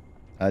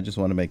 I just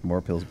want to make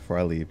more pills before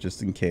I leave,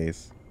 just in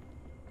case.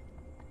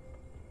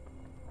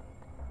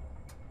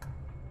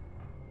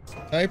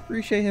 I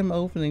appreciate him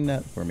opening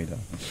that for me, though.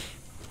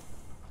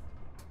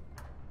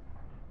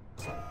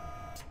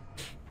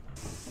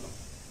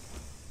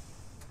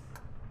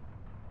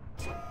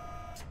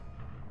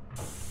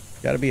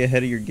 Gotta be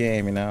ahead of your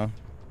game, you know?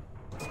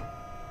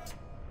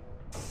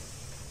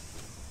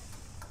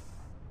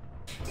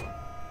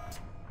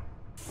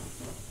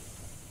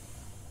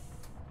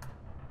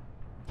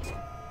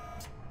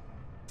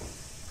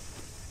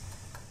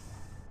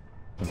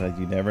 Sometimes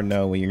you never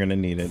know when you're gonna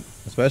need it,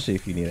 especially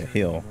if you need a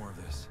heal. More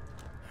of this.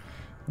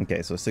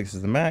 Okay, so 6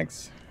 is the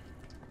max.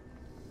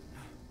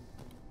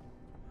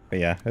 But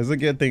yeah, it's a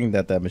good thing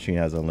that that machine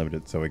has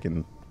unlimited, so we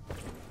can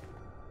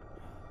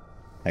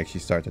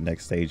actually start the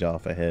next stage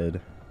off ahead.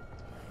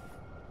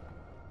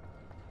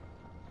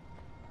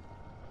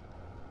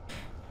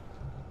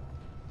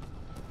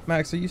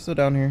 Max, are you still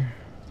down here?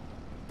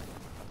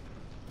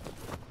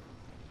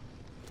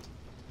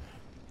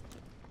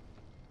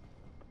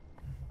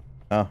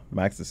 Oh,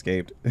 Max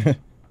escaped.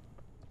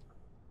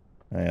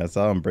 I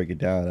saw him break it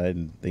down. I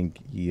didn't think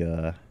he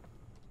was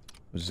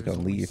just gonna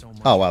leave.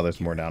 Oh wow,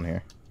 there's more down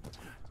here.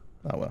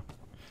 Oh well.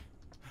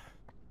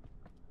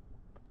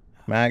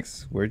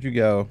 Max, where'd you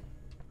go?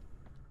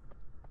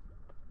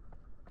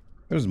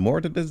 There's more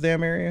to this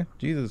damn area?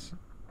 Jesus.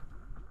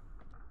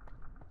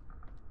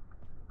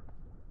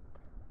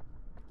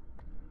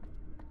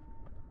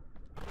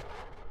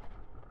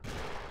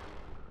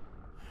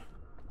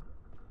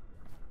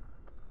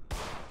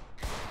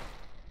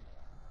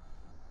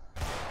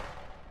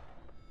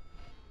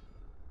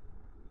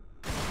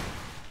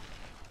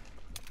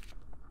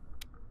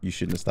 You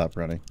shouldn't have stopped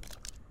running.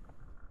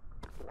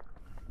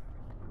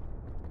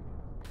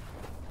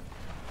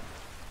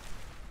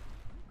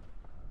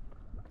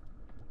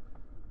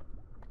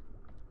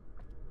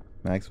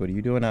 Max, what are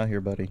you doing out here,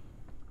 buddy?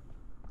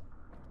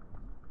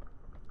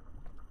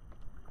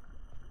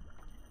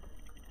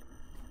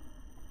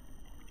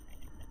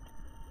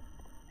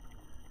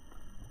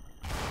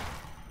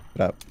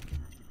 What up?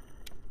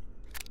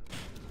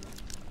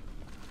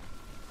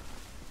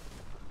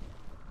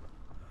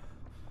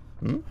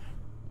 Hmm?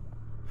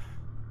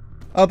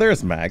 Oh,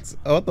 there's Max.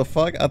 Oh, what the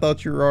fuck? I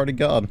thought you were already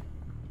gone.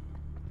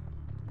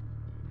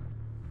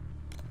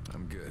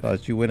 I'm good.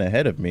 Thought you went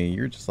ahead of me.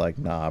 You're just like,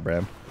 nah,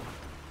 bruh.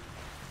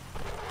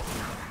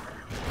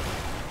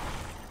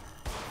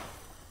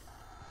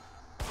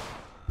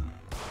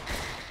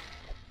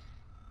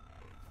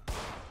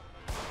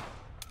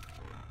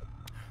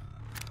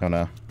 Oh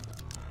no.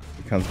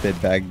 Here comes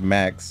bed bag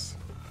Max.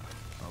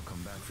 I'll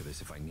come back for this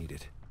if I need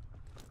it.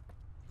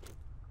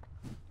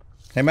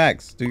 Hey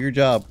Max, do your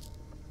job.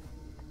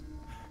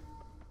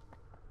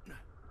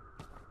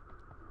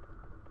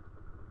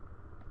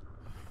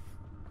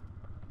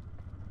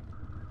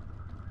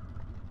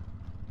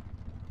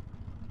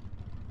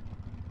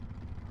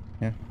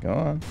 Yeah, go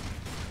on.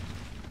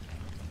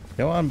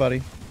 Go on,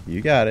 buddy.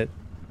 You got it.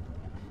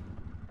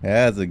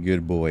 That's a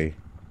good boy.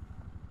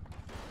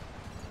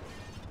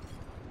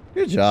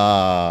 Good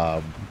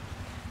job.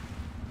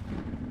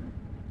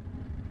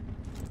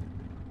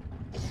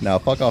 Now,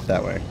 fuck off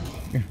that way.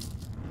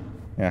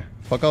 Yeah,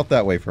 fuck off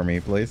that way for me,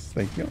 please.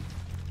 Thank you.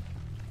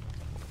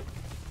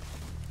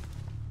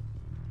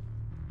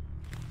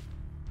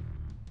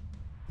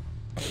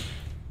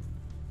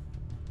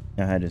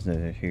 I just know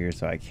they're here,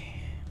 so I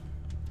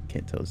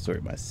can't tell the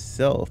story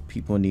myself.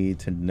 People need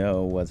to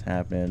know what's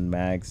happening.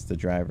 Max, the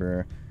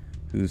driver,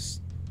 who's...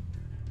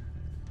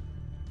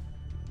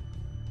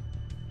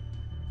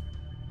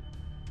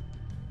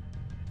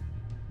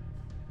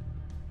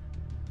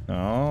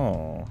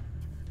 Oh.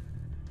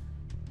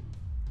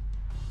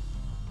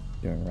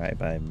 Doing right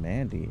by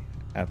Mandy.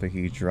 After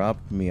he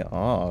dropped me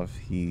off,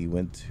 he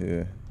went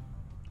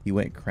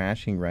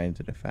crashing right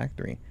into the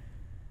factory.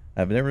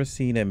 I've never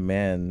seen a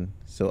man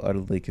so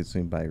utterly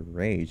consumed by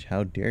rage.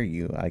 How dare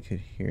you? I could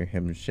hear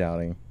him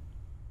shouting.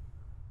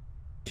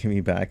 Give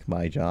me back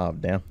my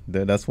job. Damn,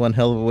 that's one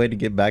hell of a way to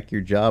get back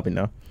your job, you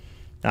know.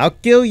 I'll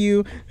kill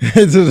you.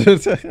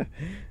 Okay,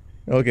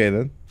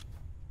 then.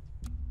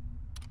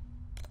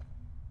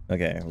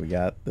 Okay, we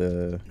got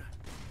the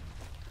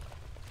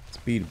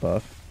speed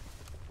buff.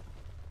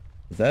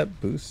 Does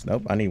that boost?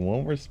 Nope. I need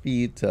one more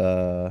speed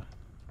to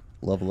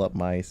level up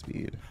my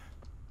speed.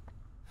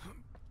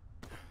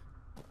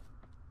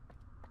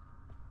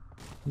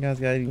 You guys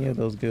got any of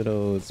those good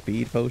old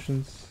speed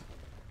potions?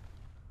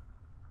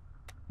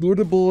 Lure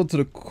the bull into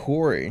the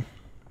quarry.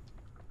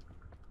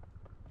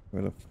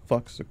 Where the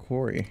fuck's the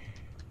quarry?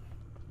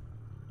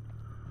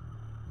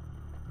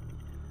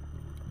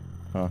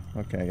 Huh,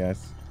 okay,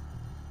 guys.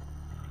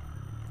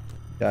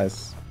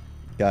 Guys.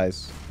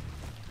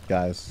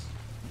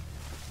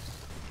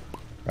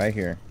 Right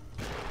here.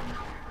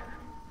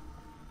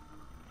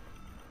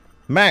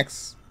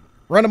 Max!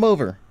 Run him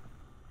over!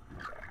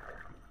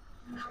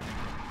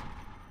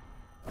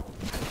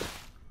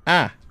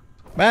 Ah!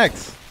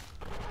 Max!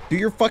 Do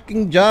your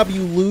fucking job,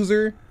 you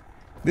loser!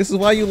 This is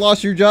why you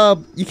lost your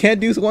job! You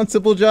can't do one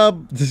simple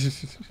job!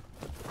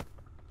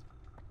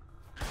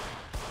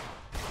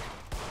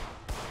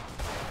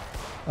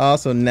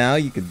 Also, now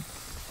you could...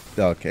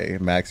 Okay,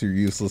 Max, you're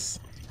useless.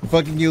 You're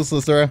fucking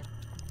useless, sir.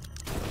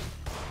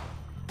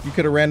 You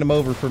could have ran him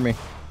over for me.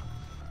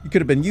 You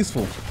could have been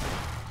useful.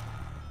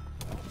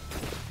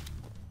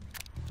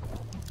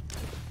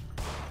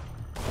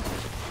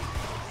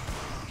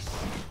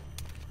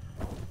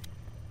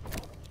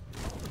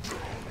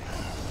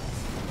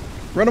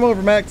 Run him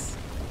over, Max.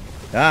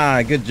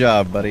 Ah, good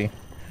job, buddy.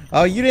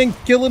 Oh, you didn't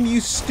kill him,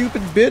 you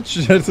stupid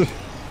bitch.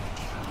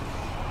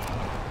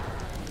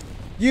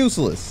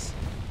 Useless.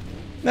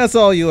 That's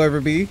all you'll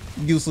ever be,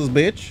 useless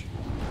bitch.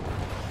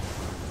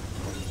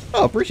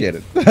 Oh, appreciate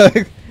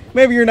it.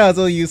 Maybe you're not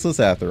so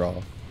useless after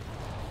all.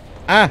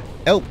 Ah,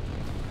 help.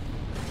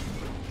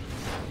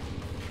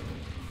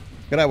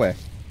 Go that way.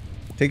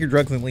 Take your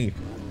drugs and leave.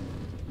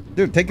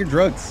 Dude, take your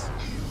drugs.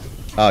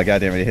 Oh,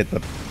 goddamn it, hit the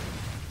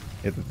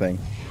thing.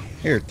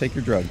 Here, take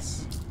your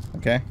drugs.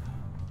 Okay?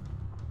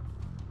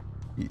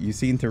 You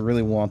seem to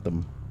really want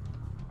them.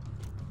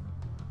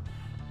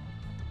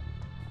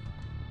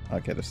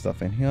 Okay, there's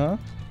stuff in here.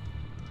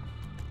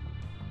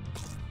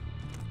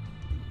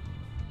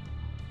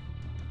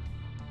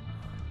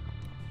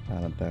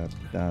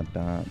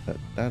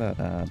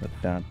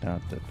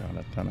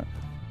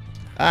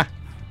 Ah!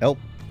 Help!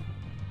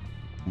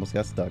 Almost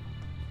got stuck.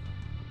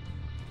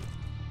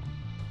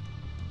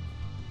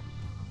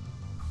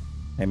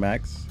 Hey,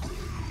 Max.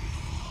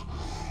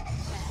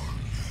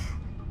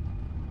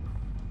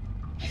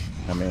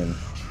 I'm in.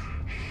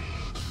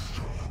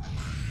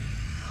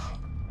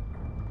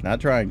 Not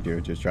trying to,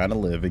 just trying to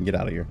live and get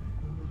out of here.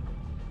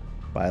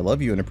 But I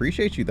love you and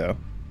appreciate you, though.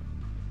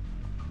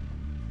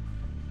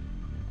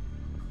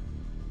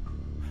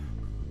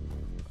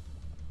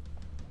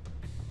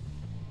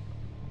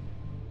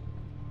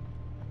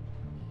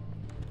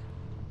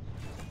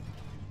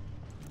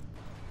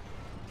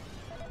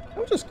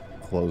 I'll just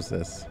close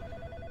this.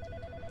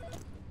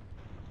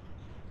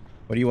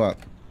 What do you want?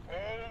 All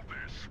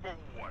this for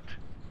what?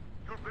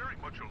 You're very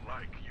much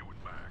alike, you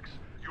and Max.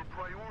 Your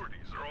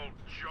priorities are all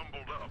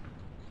jumbled up.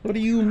 What do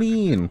you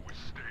mean? We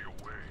stay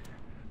away.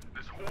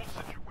 This whole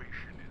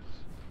situation is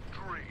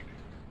draining.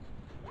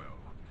 Well,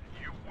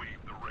 you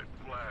wave the red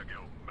flag,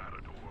 El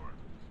Matador.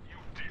 You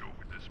deal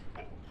with this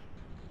bull.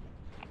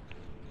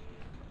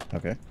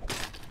 Okay.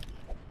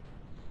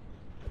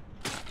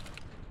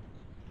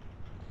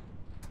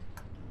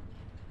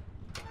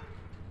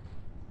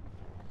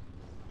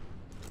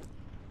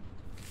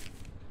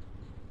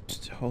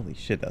 Holy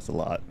shit, that's a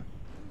lot.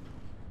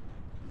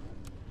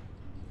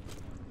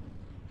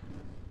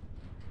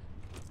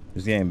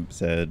 This game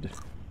said,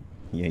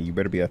 yeah, you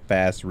better be a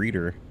fast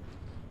reader.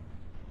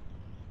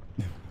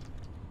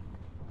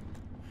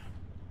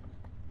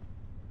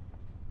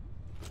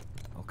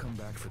 I'll come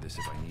back for this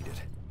if I need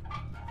it.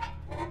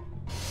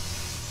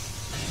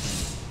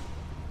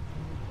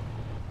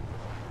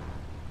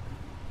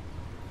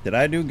 Did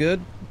I do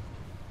good?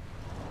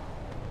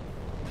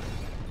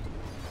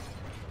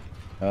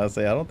 I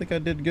don't think I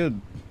did good.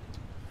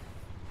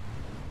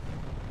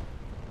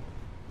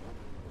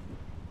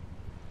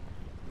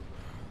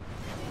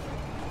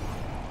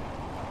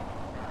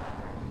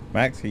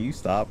 Max, can you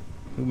stop?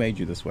 Who made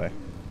you this way?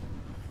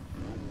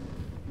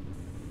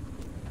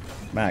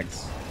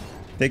 Max,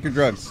 take your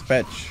drugs.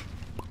 Fetch.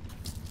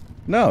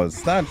 No,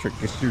 it's not a trick.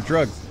 It's your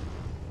drugs.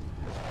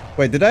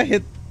 Wait, did I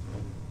hit...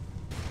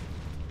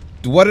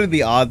 What are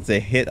the odds to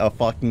hit a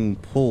fucking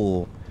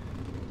pool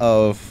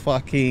of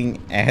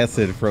fucking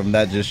acid from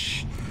that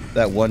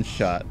that one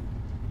shot?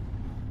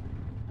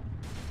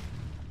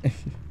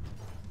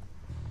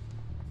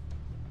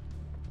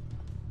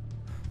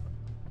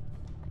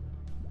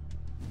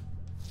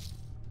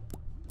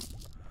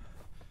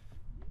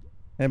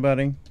 Hey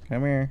buddy,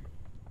 come here.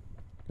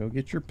 Go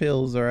get your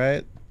pills,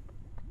 alright?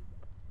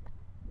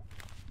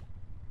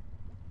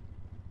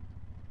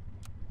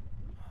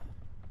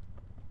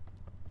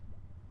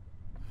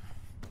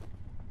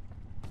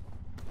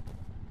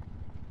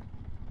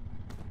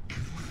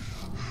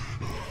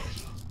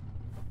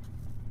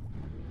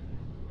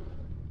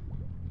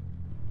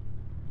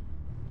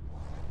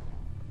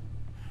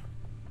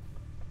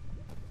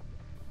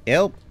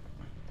 Help.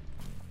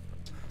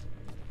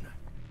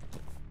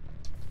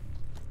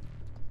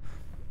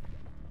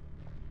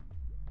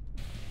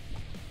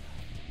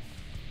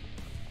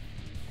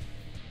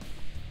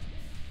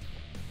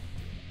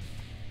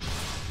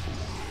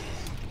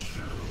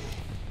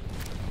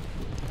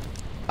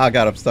 I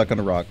got him stuck on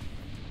the rock.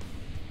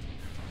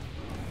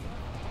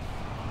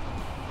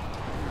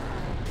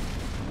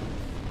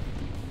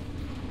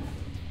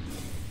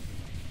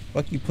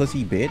 Fuck you,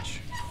 pussy bitch.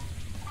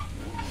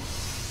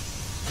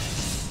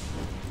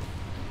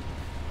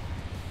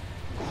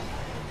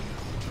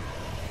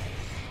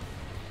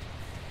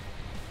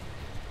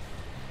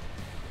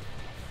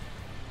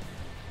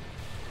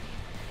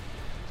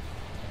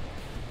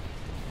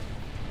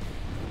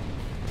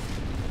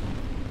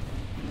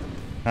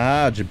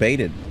 Ah,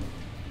 debated.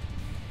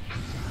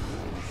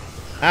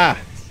 Ah.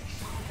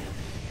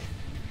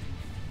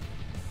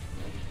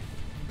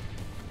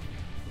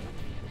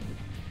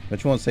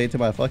 But you won't say it to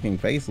my fucking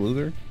face,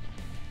 loser.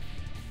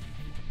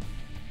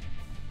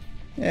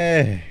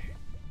 Hey.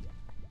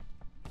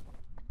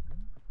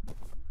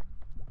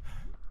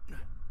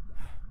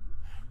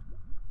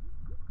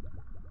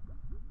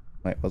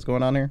 Wait, what's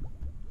going on here?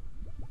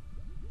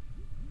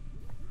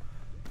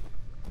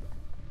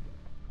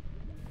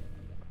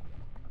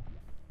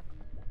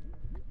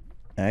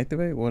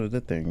 Activate one of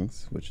the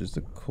things, which is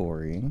the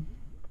Corey.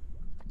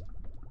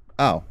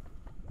 Oh,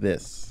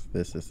 this.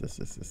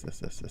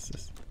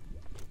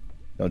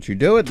 Don't you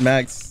do it,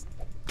 Max.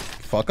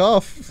 Fuck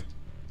off.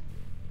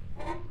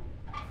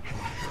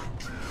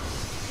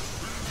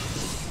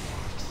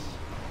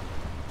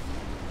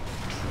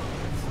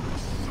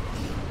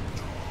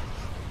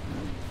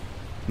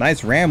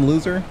 Nice ram,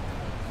 loser.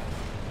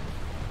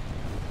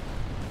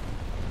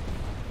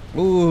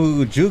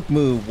 Ooh, juke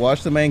move.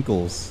 Watch them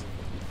ankles.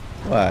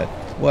 What?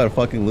 What, a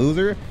fucking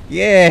loser?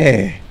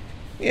 Yeah!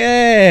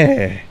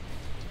 Yeah!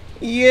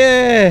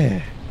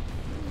 Yeah!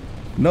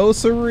 No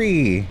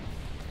siree.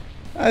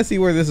 I see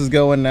where this is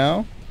going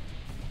now.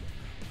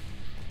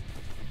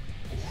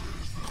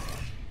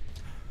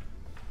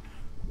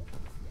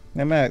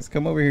 Hey Max,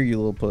 come over here, you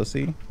little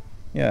pussy.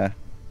 Yeah.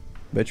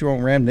 Bet you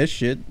won't ram this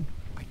shit.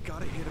 I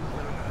gotta hit him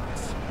where it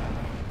hurts.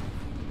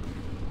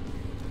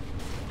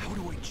 How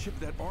do I chip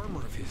that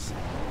armor of his?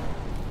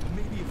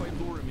 Maybe if I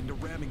lure him into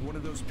ramming one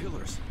of those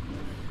pillars.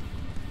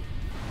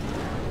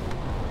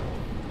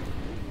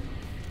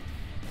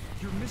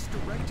 You're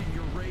misdirecting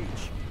your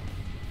rage.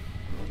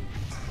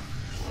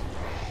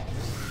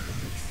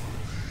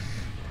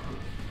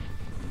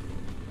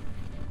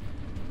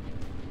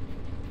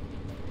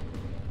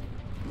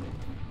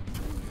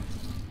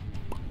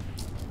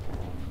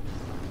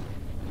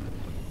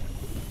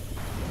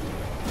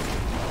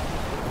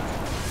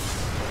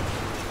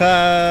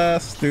 Ah,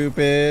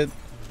 stupid.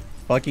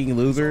 Fucking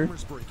loser. His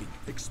armor's breaking,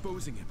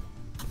 exposing him.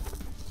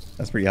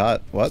 That's pretty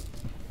hot. What?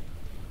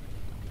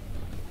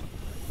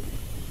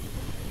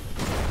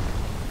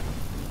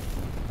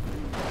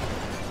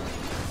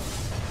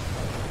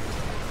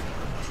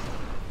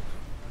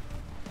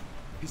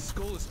 His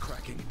skull is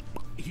cracking.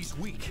 He's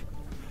weak.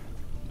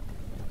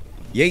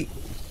 Yeet.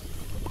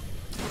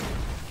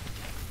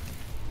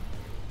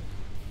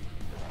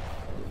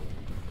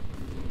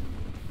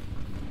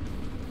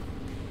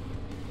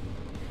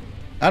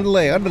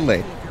 Underlay,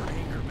 underlay. Full of your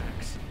anger,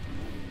 Max.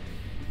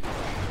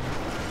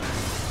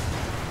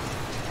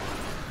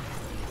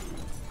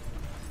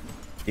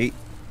 Yeet.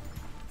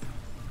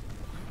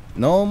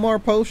 No more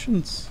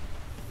potions.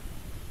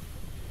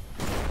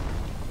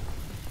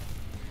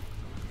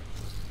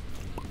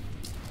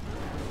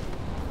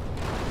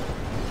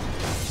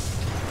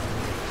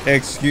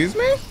 Excuse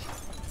me?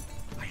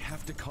 I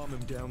have to calm him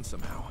down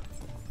somehow.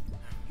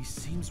 He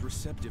seems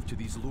receptive to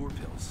these lure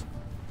pills.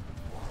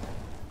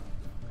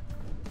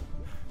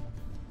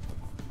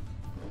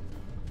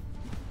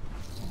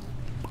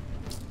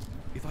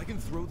 If I can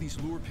throw these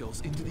lure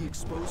pills into the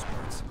exposed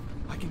parts,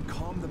 I can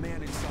calm the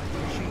man inside the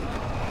machine.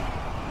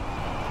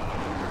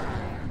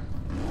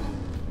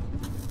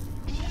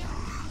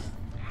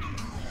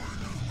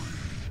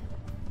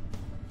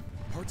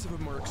 Parts of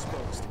him are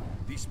exposed.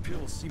 These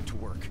pills seem to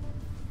work.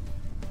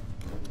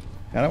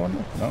 I don't want to.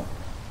 No.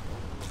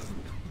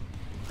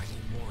 I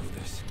need more of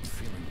this. I'm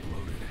feeling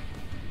bloated.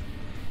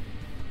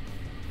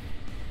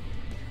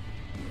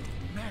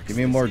 Max, Give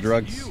me this more isn't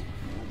drugs. you.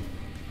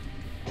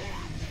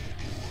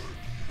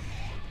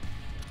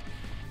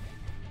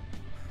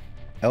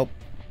 Help.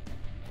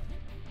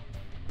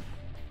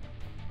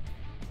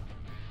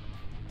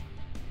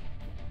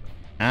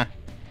 Ah.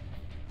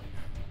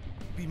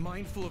 Be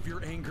mindful of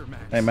your anger,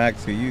 Max. Hey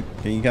Max, can you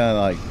kind of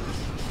like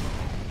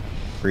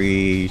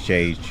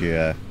appreciate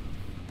you?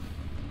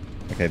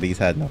 Okay, these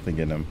had nothing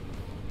in them.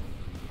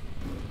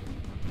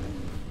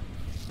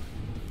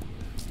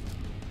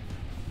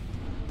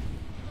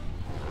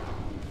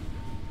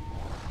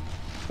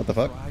 What the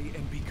fuck? Try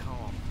and be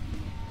calm.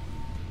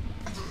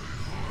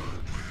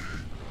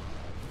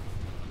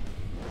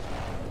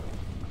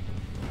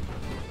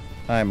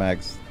 Hi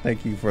Max,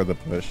 thank you for the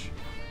push.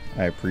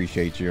 I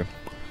appreciate you.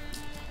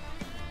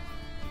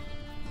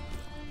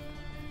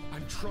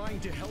 I'm trying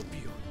to help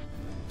you.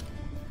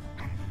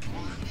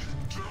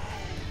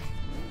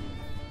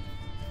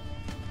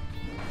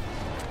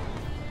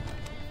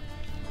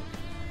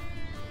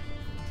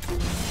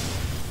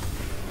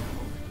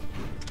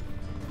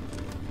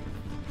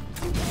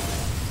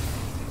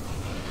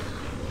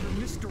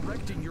 You're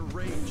directing your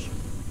rage.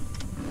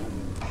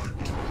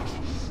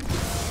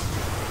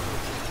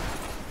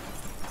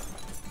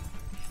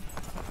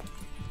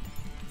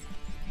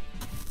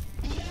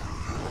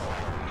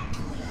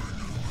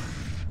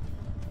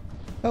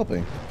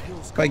 Helping.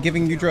 Pills By calm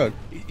giving you down. drug.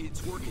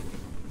 It's working.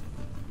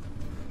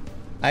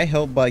 I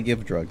help by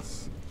give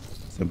drugs.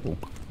 Simple.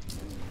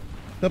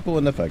 Simple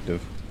and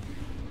effective.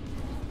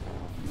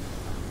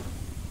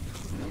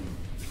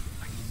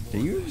 Do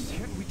you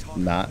Can't we talk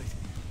not? about it?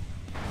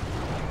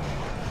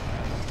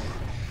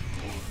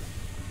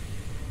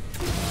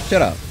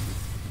 Shut up,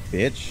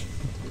 bitch.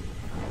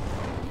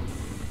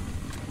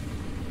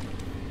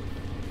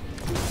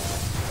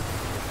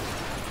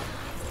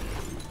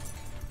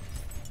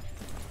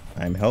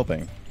 I'm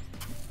helping.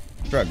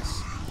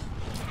 Drugs.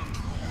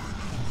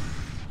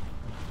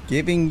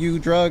 Giving you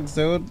drugs,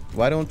 dude.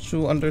 Why don't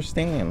you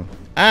understand?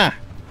 Ah!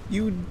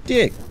 You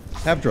dick!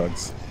 Have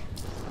drugs.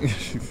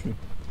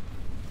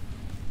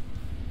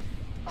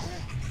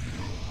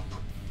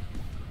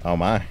 Oh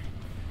my.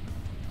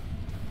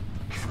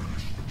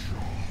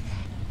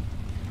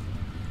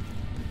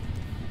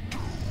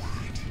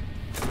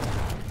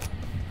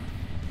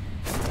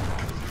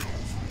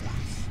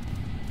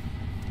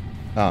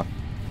 Ah.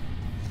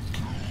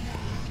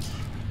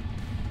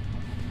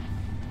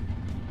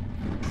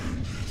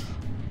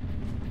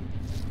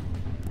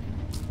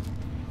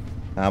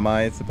 How am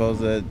I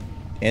supposed to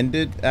end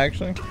it,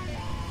 actually?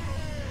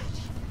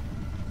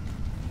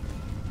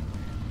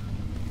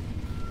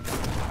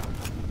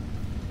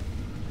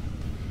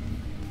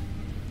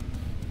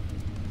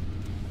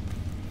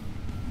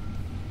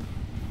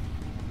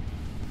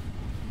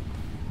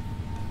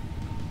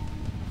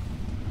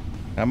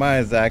 How am I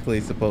exactly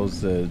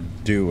supposed to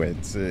do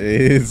it?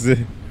 Is...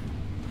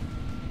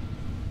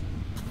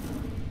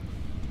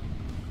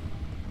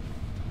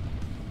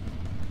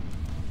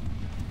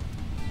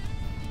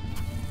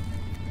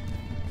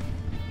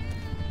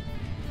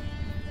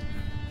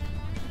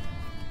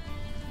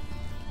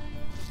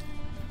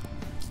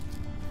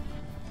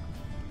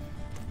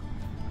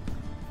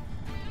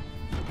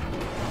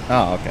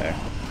 Oh, okay.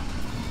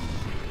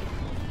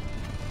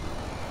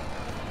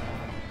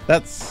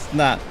 That's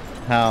not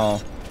how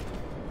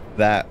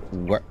that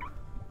works.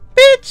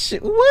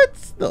 Bitch, what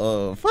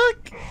the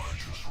fuck?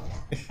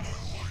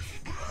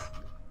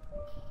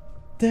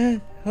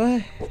 That,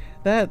 what?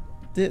 That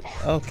did,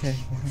 okay.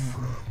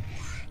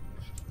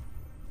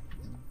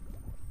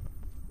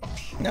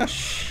 Now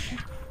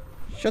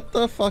shut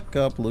the fuck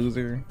up,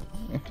 loser.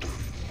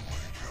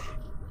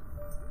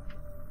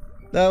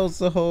 That was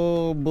the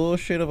whole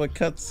bullshit of a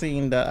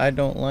cutscene that I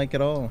don't like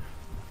at all.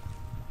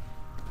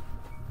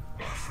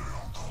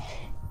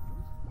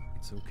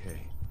 It's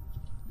okay.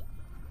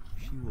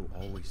 She will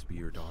always be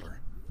your daughter.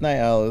 Night,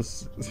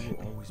 Alice. You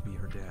will always be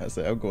her I dad.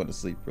 said I'm going to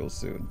sleep real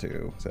soon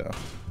too, so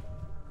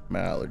my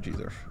allergies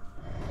are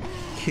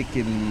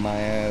kicking my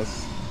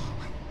ass.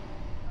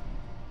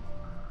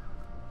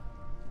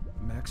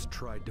 Max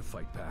tried to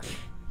fight back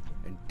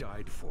and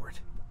died for it.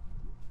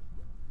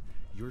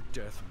 Your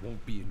death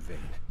won't be in vain.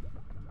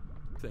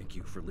 Thank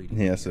you for leading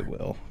me Yes, here. it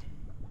will.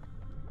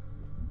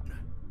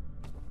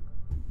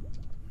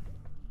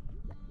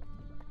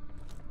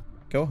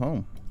 Go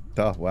home.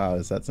 Oh, wow,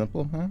 is that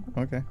simple? Huh?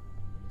 Okay.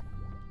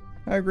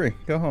 I agree.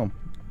 Go home.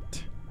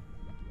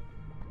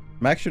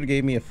 Max should have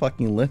gave me a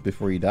fucking lift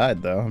before he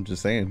died, though. I'm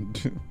just saying.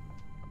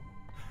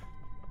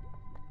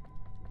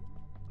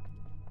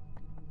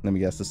 Let me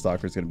guess, the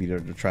stalker's gonna be there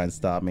to try and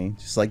stop me.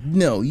 Just like,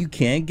 no, you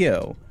can't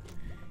go.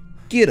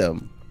 Get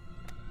him.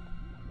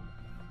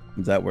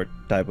 Is that what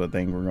type of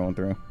thing we're going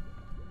through?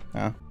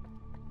 Huh?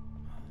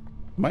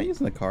 Am I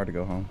using the car to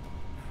go home?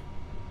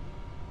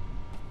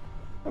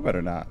 I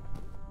better not.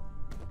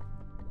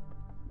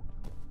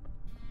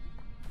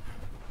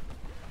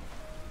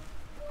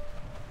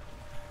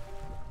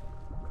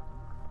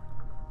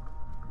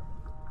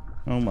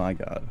 Oh my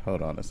god.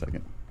 Hold on a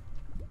second.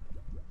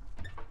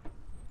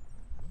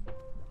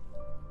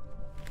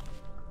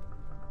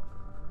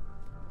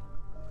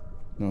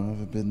 No, I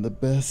haven't been the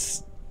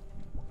best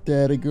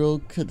daddy girl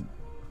could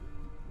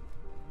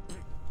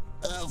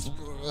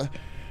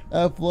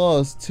I've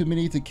lost too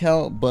many to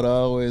count, but I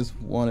always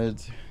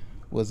wanted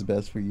what's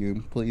best for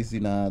you. Please do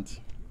not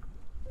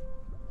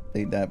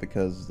think that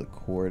because the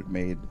court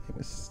made a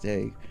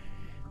mistake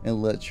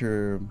and let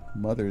your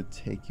mother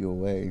take you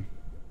away,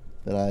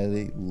 that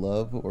I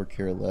love or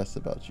care less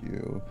about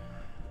you.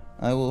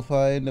 I will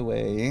find a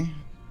way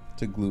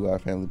to glue our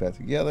family back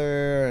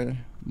together.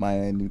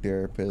 My new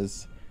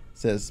therapist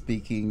says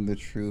speaking the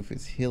truth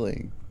is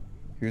healing.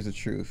 Here's the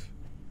truth.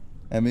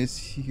 I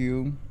miss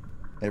you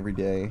every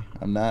day.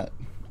 I'm not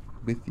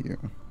with you.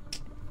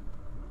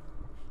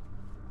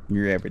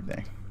 You're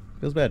everything.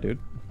 Feels bad, dude.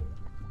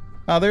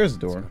 Oh, there's a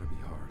door. It's gotta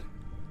be hard.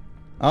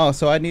 Oh,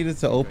 so I needed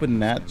to open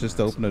that just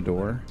to open a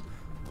door?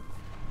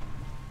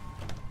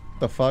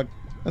 The fuck?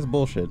 That's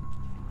bullshit.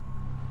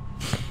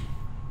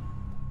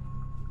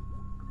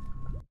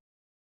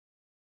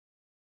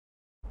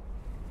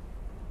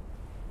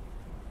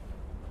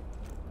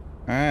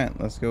 Alright,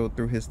 let's go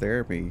through his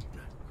therapy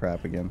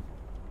crap again.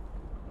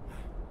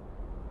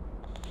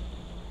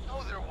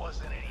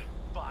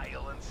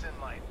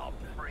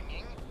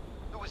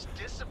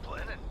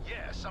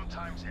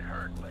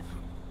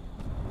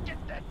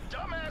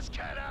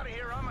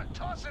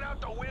 toss it out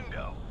the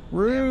window.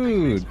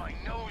 Rude. My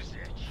nose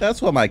itch.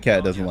 That's why my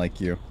cat doesn't like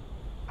you.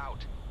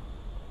 Out.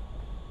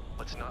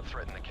 Let's not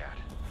threaten the cat.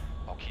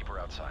 I'll keep her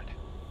outside.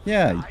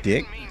 Yeah, you I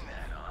dick. didn't mean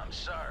that. I'm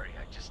sorry.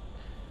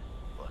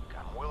 Look,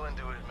 I'm willing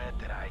to admit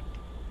that I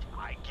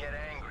get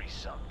angry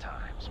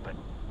sometimes, but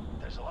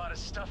there's a lot of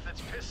stuff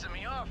that's pissing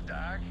me off,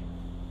 Doc.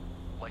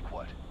 Like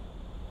what?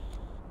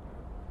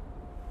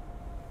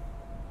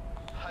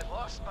 I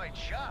lost my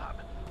job.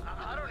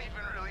 I don't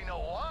even really know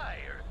why,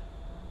 or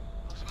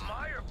those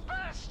Meyer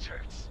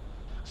bastards.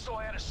 So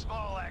I had a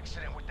small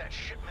accident with that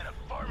shipment of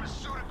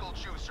pharmaceutical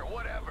juice or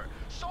whatever.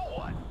 So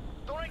what?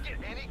 Don't I get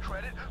any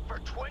credit for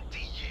 20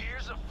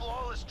 years of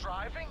flawless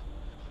driving?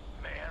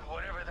 Man,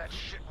 whatever that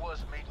shit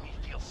was made me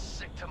feel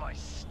sick to my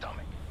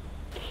stomach.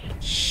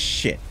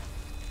 Shit.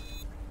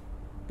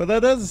 But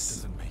that does.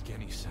 Doesn't make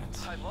any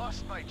sense. I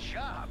lost my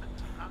job.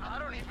 I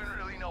don't even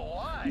really know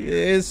why.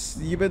 Yes,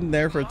 you've been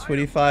there for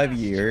 25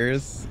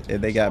 years,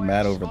 and they got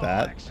mad over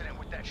that. Accident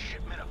with that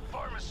shipment of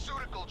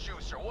pharmaceutical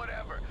juice or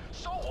whatever.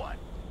 So what?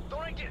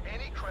 Don't I get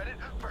any credit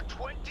for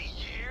 20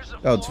 years of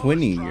Oh, flawless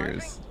 20 driving?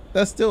 years.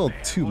 That's still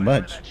Man, too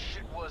whatever much. that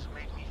shit was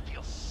made me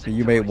feel sick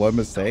You to made my one stomach.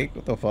 mistake?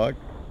 What the fuck?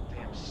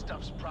 Damn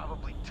stuff's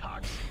probably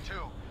toxic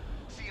too.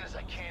 Seeing as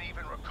I can't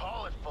even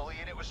recall it fully,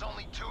 and it was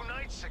only 2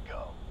 nights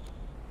ago.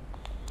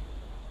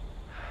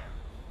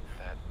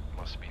 That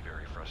must be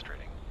very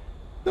frustrating.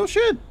 No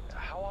shit.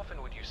 How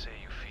often would you say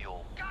you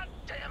feel... God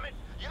damn it!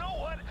 You know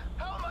what?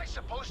 How am I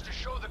supposed to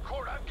show the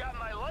court I've got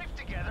my life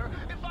together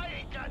if I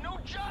ain't got no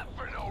job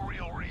for no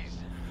real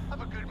reason?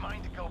 I've a good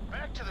mind to go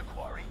back to the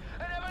quarry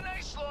and have a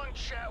nice long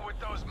chat with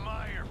those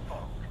Meyer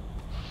folk.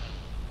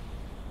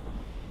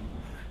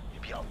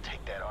 Maybe I'll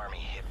take that army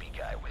hippie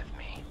guy with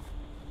me.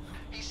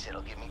 He said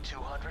he'll give me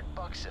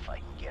 $200 if I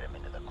can get him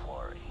into the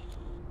quarry.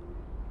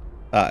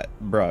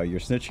 Bro, you're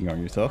snitching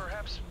on yourself.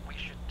 Perhaps we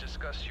should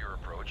discuss your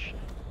approach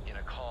in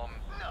a calm...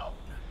 No.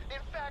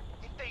 In fact,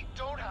 if they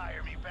don't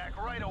hire me back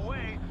right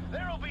away,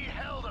 there'll be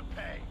hell to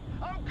pay.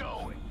 I'm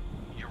going.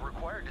 You're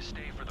required to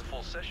stay for the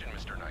full session,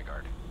 Mr.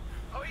 Nygaard.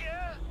 Oh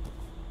yeah?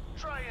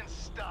 Try and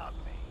stop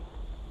me.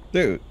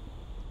 Dude,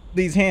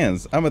 these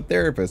hands. I'm a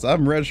therapist.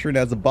 I'm registered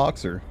as a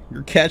boxer.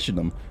 You're catching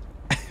them.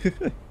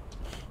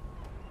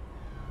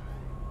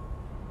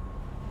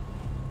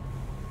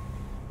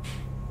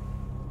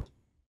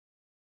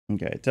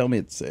 Okay, tell me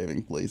it's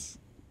saving, please.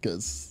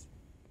 Because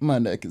my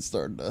neck is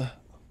starting to...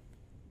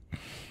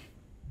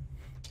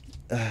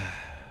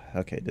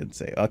 Okay, didn't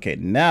save. Okay,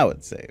 now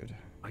it's saved.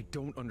 I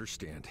don't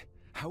understand.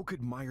 How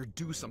could Meyer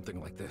do something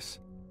like this?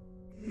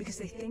 Because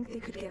they think they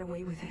could get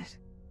away with it.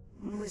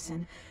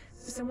 Listen,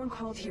 someone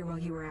called here while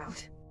you were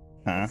out.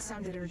 Huh? It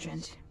sounded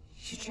urgent.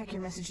 You should check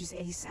your messages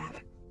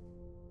ASAP.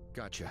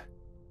 Gotcha.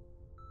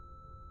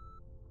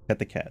 Pet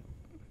the cat.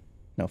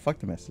 No, fuck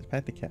the message.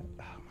 Pet the cat.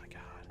 Oh my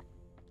god.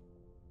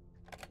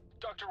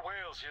 Dr.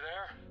 Wales, you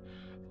there?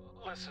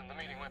 Listen, the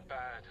meeting went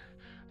bad.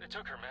 They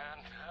took her,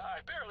 man. I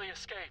barely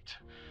escaped.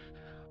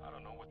 I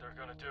don't know what they're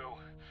gonna do.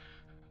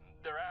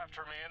 They're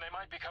after me, and they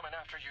might be coming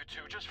after you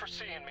too, just for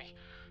seeing me.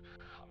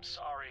 I'm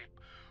sorry.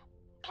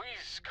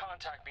 Please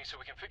contact me so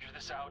we can figure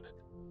this out.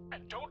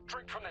 And don't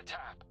drink from the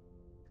tap.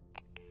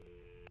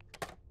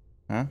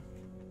 Huh?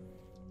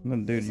 No,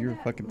 dude, Isn't you're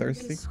that fucking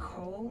thirsty? Lucas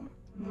Cole,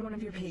 one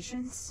of your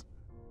patients?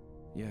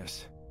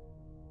 Yes.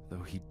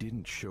 Though he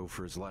didn't show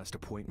for his last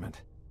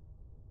appointment.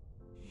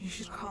 You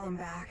should call him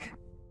back.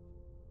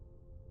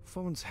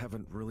 Phones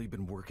haven't really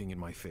been working in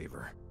my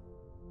favor.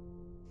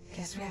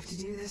 Guess we have to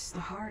do this the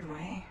hard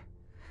way.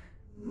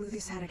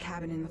 Lucas had a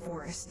cabin in the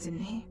forest, didn't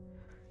he?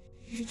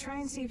 You should try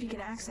and see if you can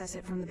access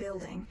it from the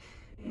building.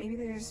 Maybe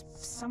there's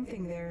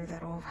something there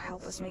that'll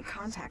help us make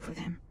contact with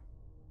him.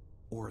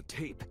 Or a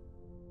tape.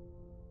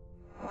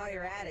 While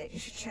you're at it, you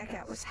should check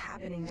out what's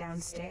happening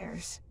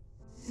downstairs.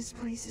 This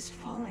place is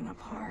falling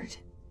apart.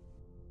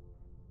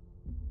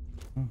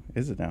 Oh,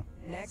 is it now?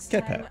 Next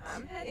Get time, that.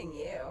 I'm heading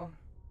you.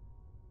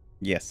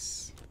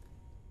 Yes.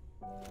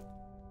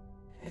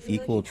 I feel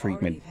Equal like you've already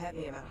treatment. pet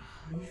me about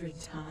 100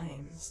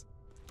 times.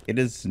 It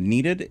is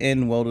needed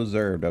and well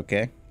deserved,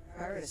 okay?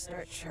 If I were to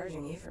start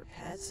charging you for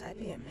pets, I'd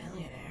be a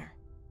millionaire.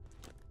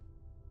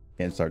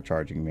 Can't start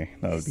charging me.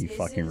 That would be This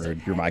fucking isn't a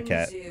rude. You're my petting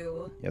cat.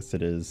 zoo. Yes,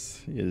 it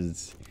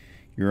is.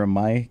 You're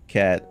my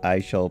cat. I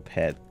shall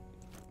pet.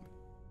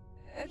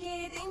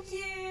 Okay, thank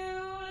you.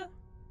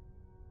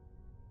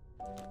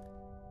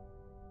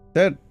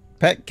 Dude,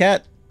 pet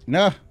cat.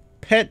 No,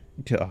 pet.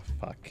 Oh,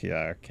 fuck.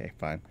 Yeah, okay,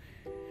 fine.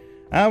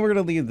 We're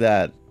gonna leave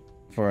that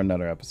for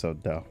another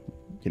episode, though.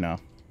 You know,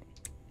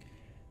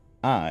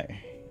 I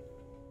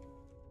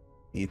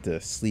need to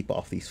sleep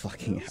off these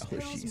fucking Those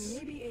pills allergies.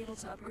 may be able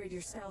to upgrade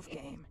your stealth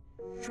game.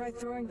 Try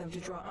throwing them to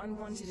draw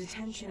unwanted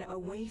attention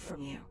away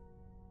from you.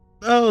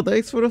 Oh,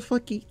 thanks for the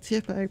fucking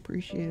tip. I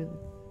appreciate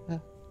it.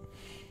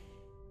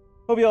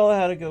 Hope you all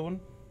had a good one.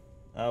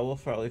 We'll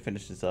probably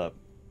finish this up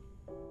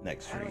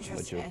next I don't stream,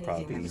 trust which will anything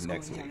probably be that's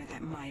next going week down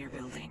at that Meyer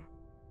building.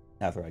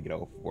 after I get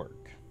off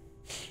work.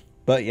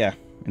 But yeah,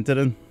 until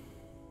then,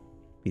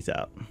 peace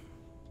out.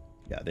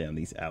 Goddamn,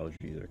 these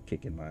allergies are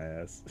kicking my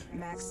ass.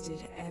 Max did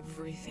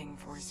everything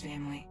for his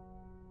family.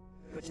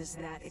 But does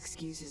that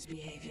excuse his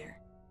behavior?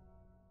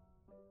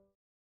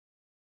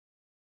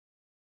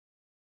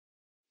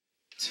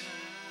 Time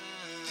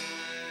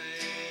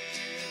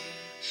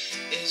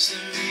is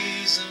the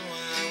reason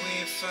why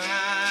we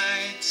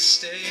fight to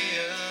stay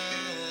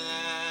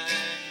alive.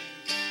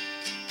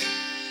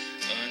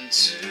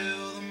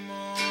 Until the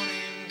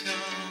morning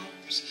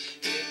comes,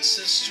 it's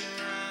a struggle.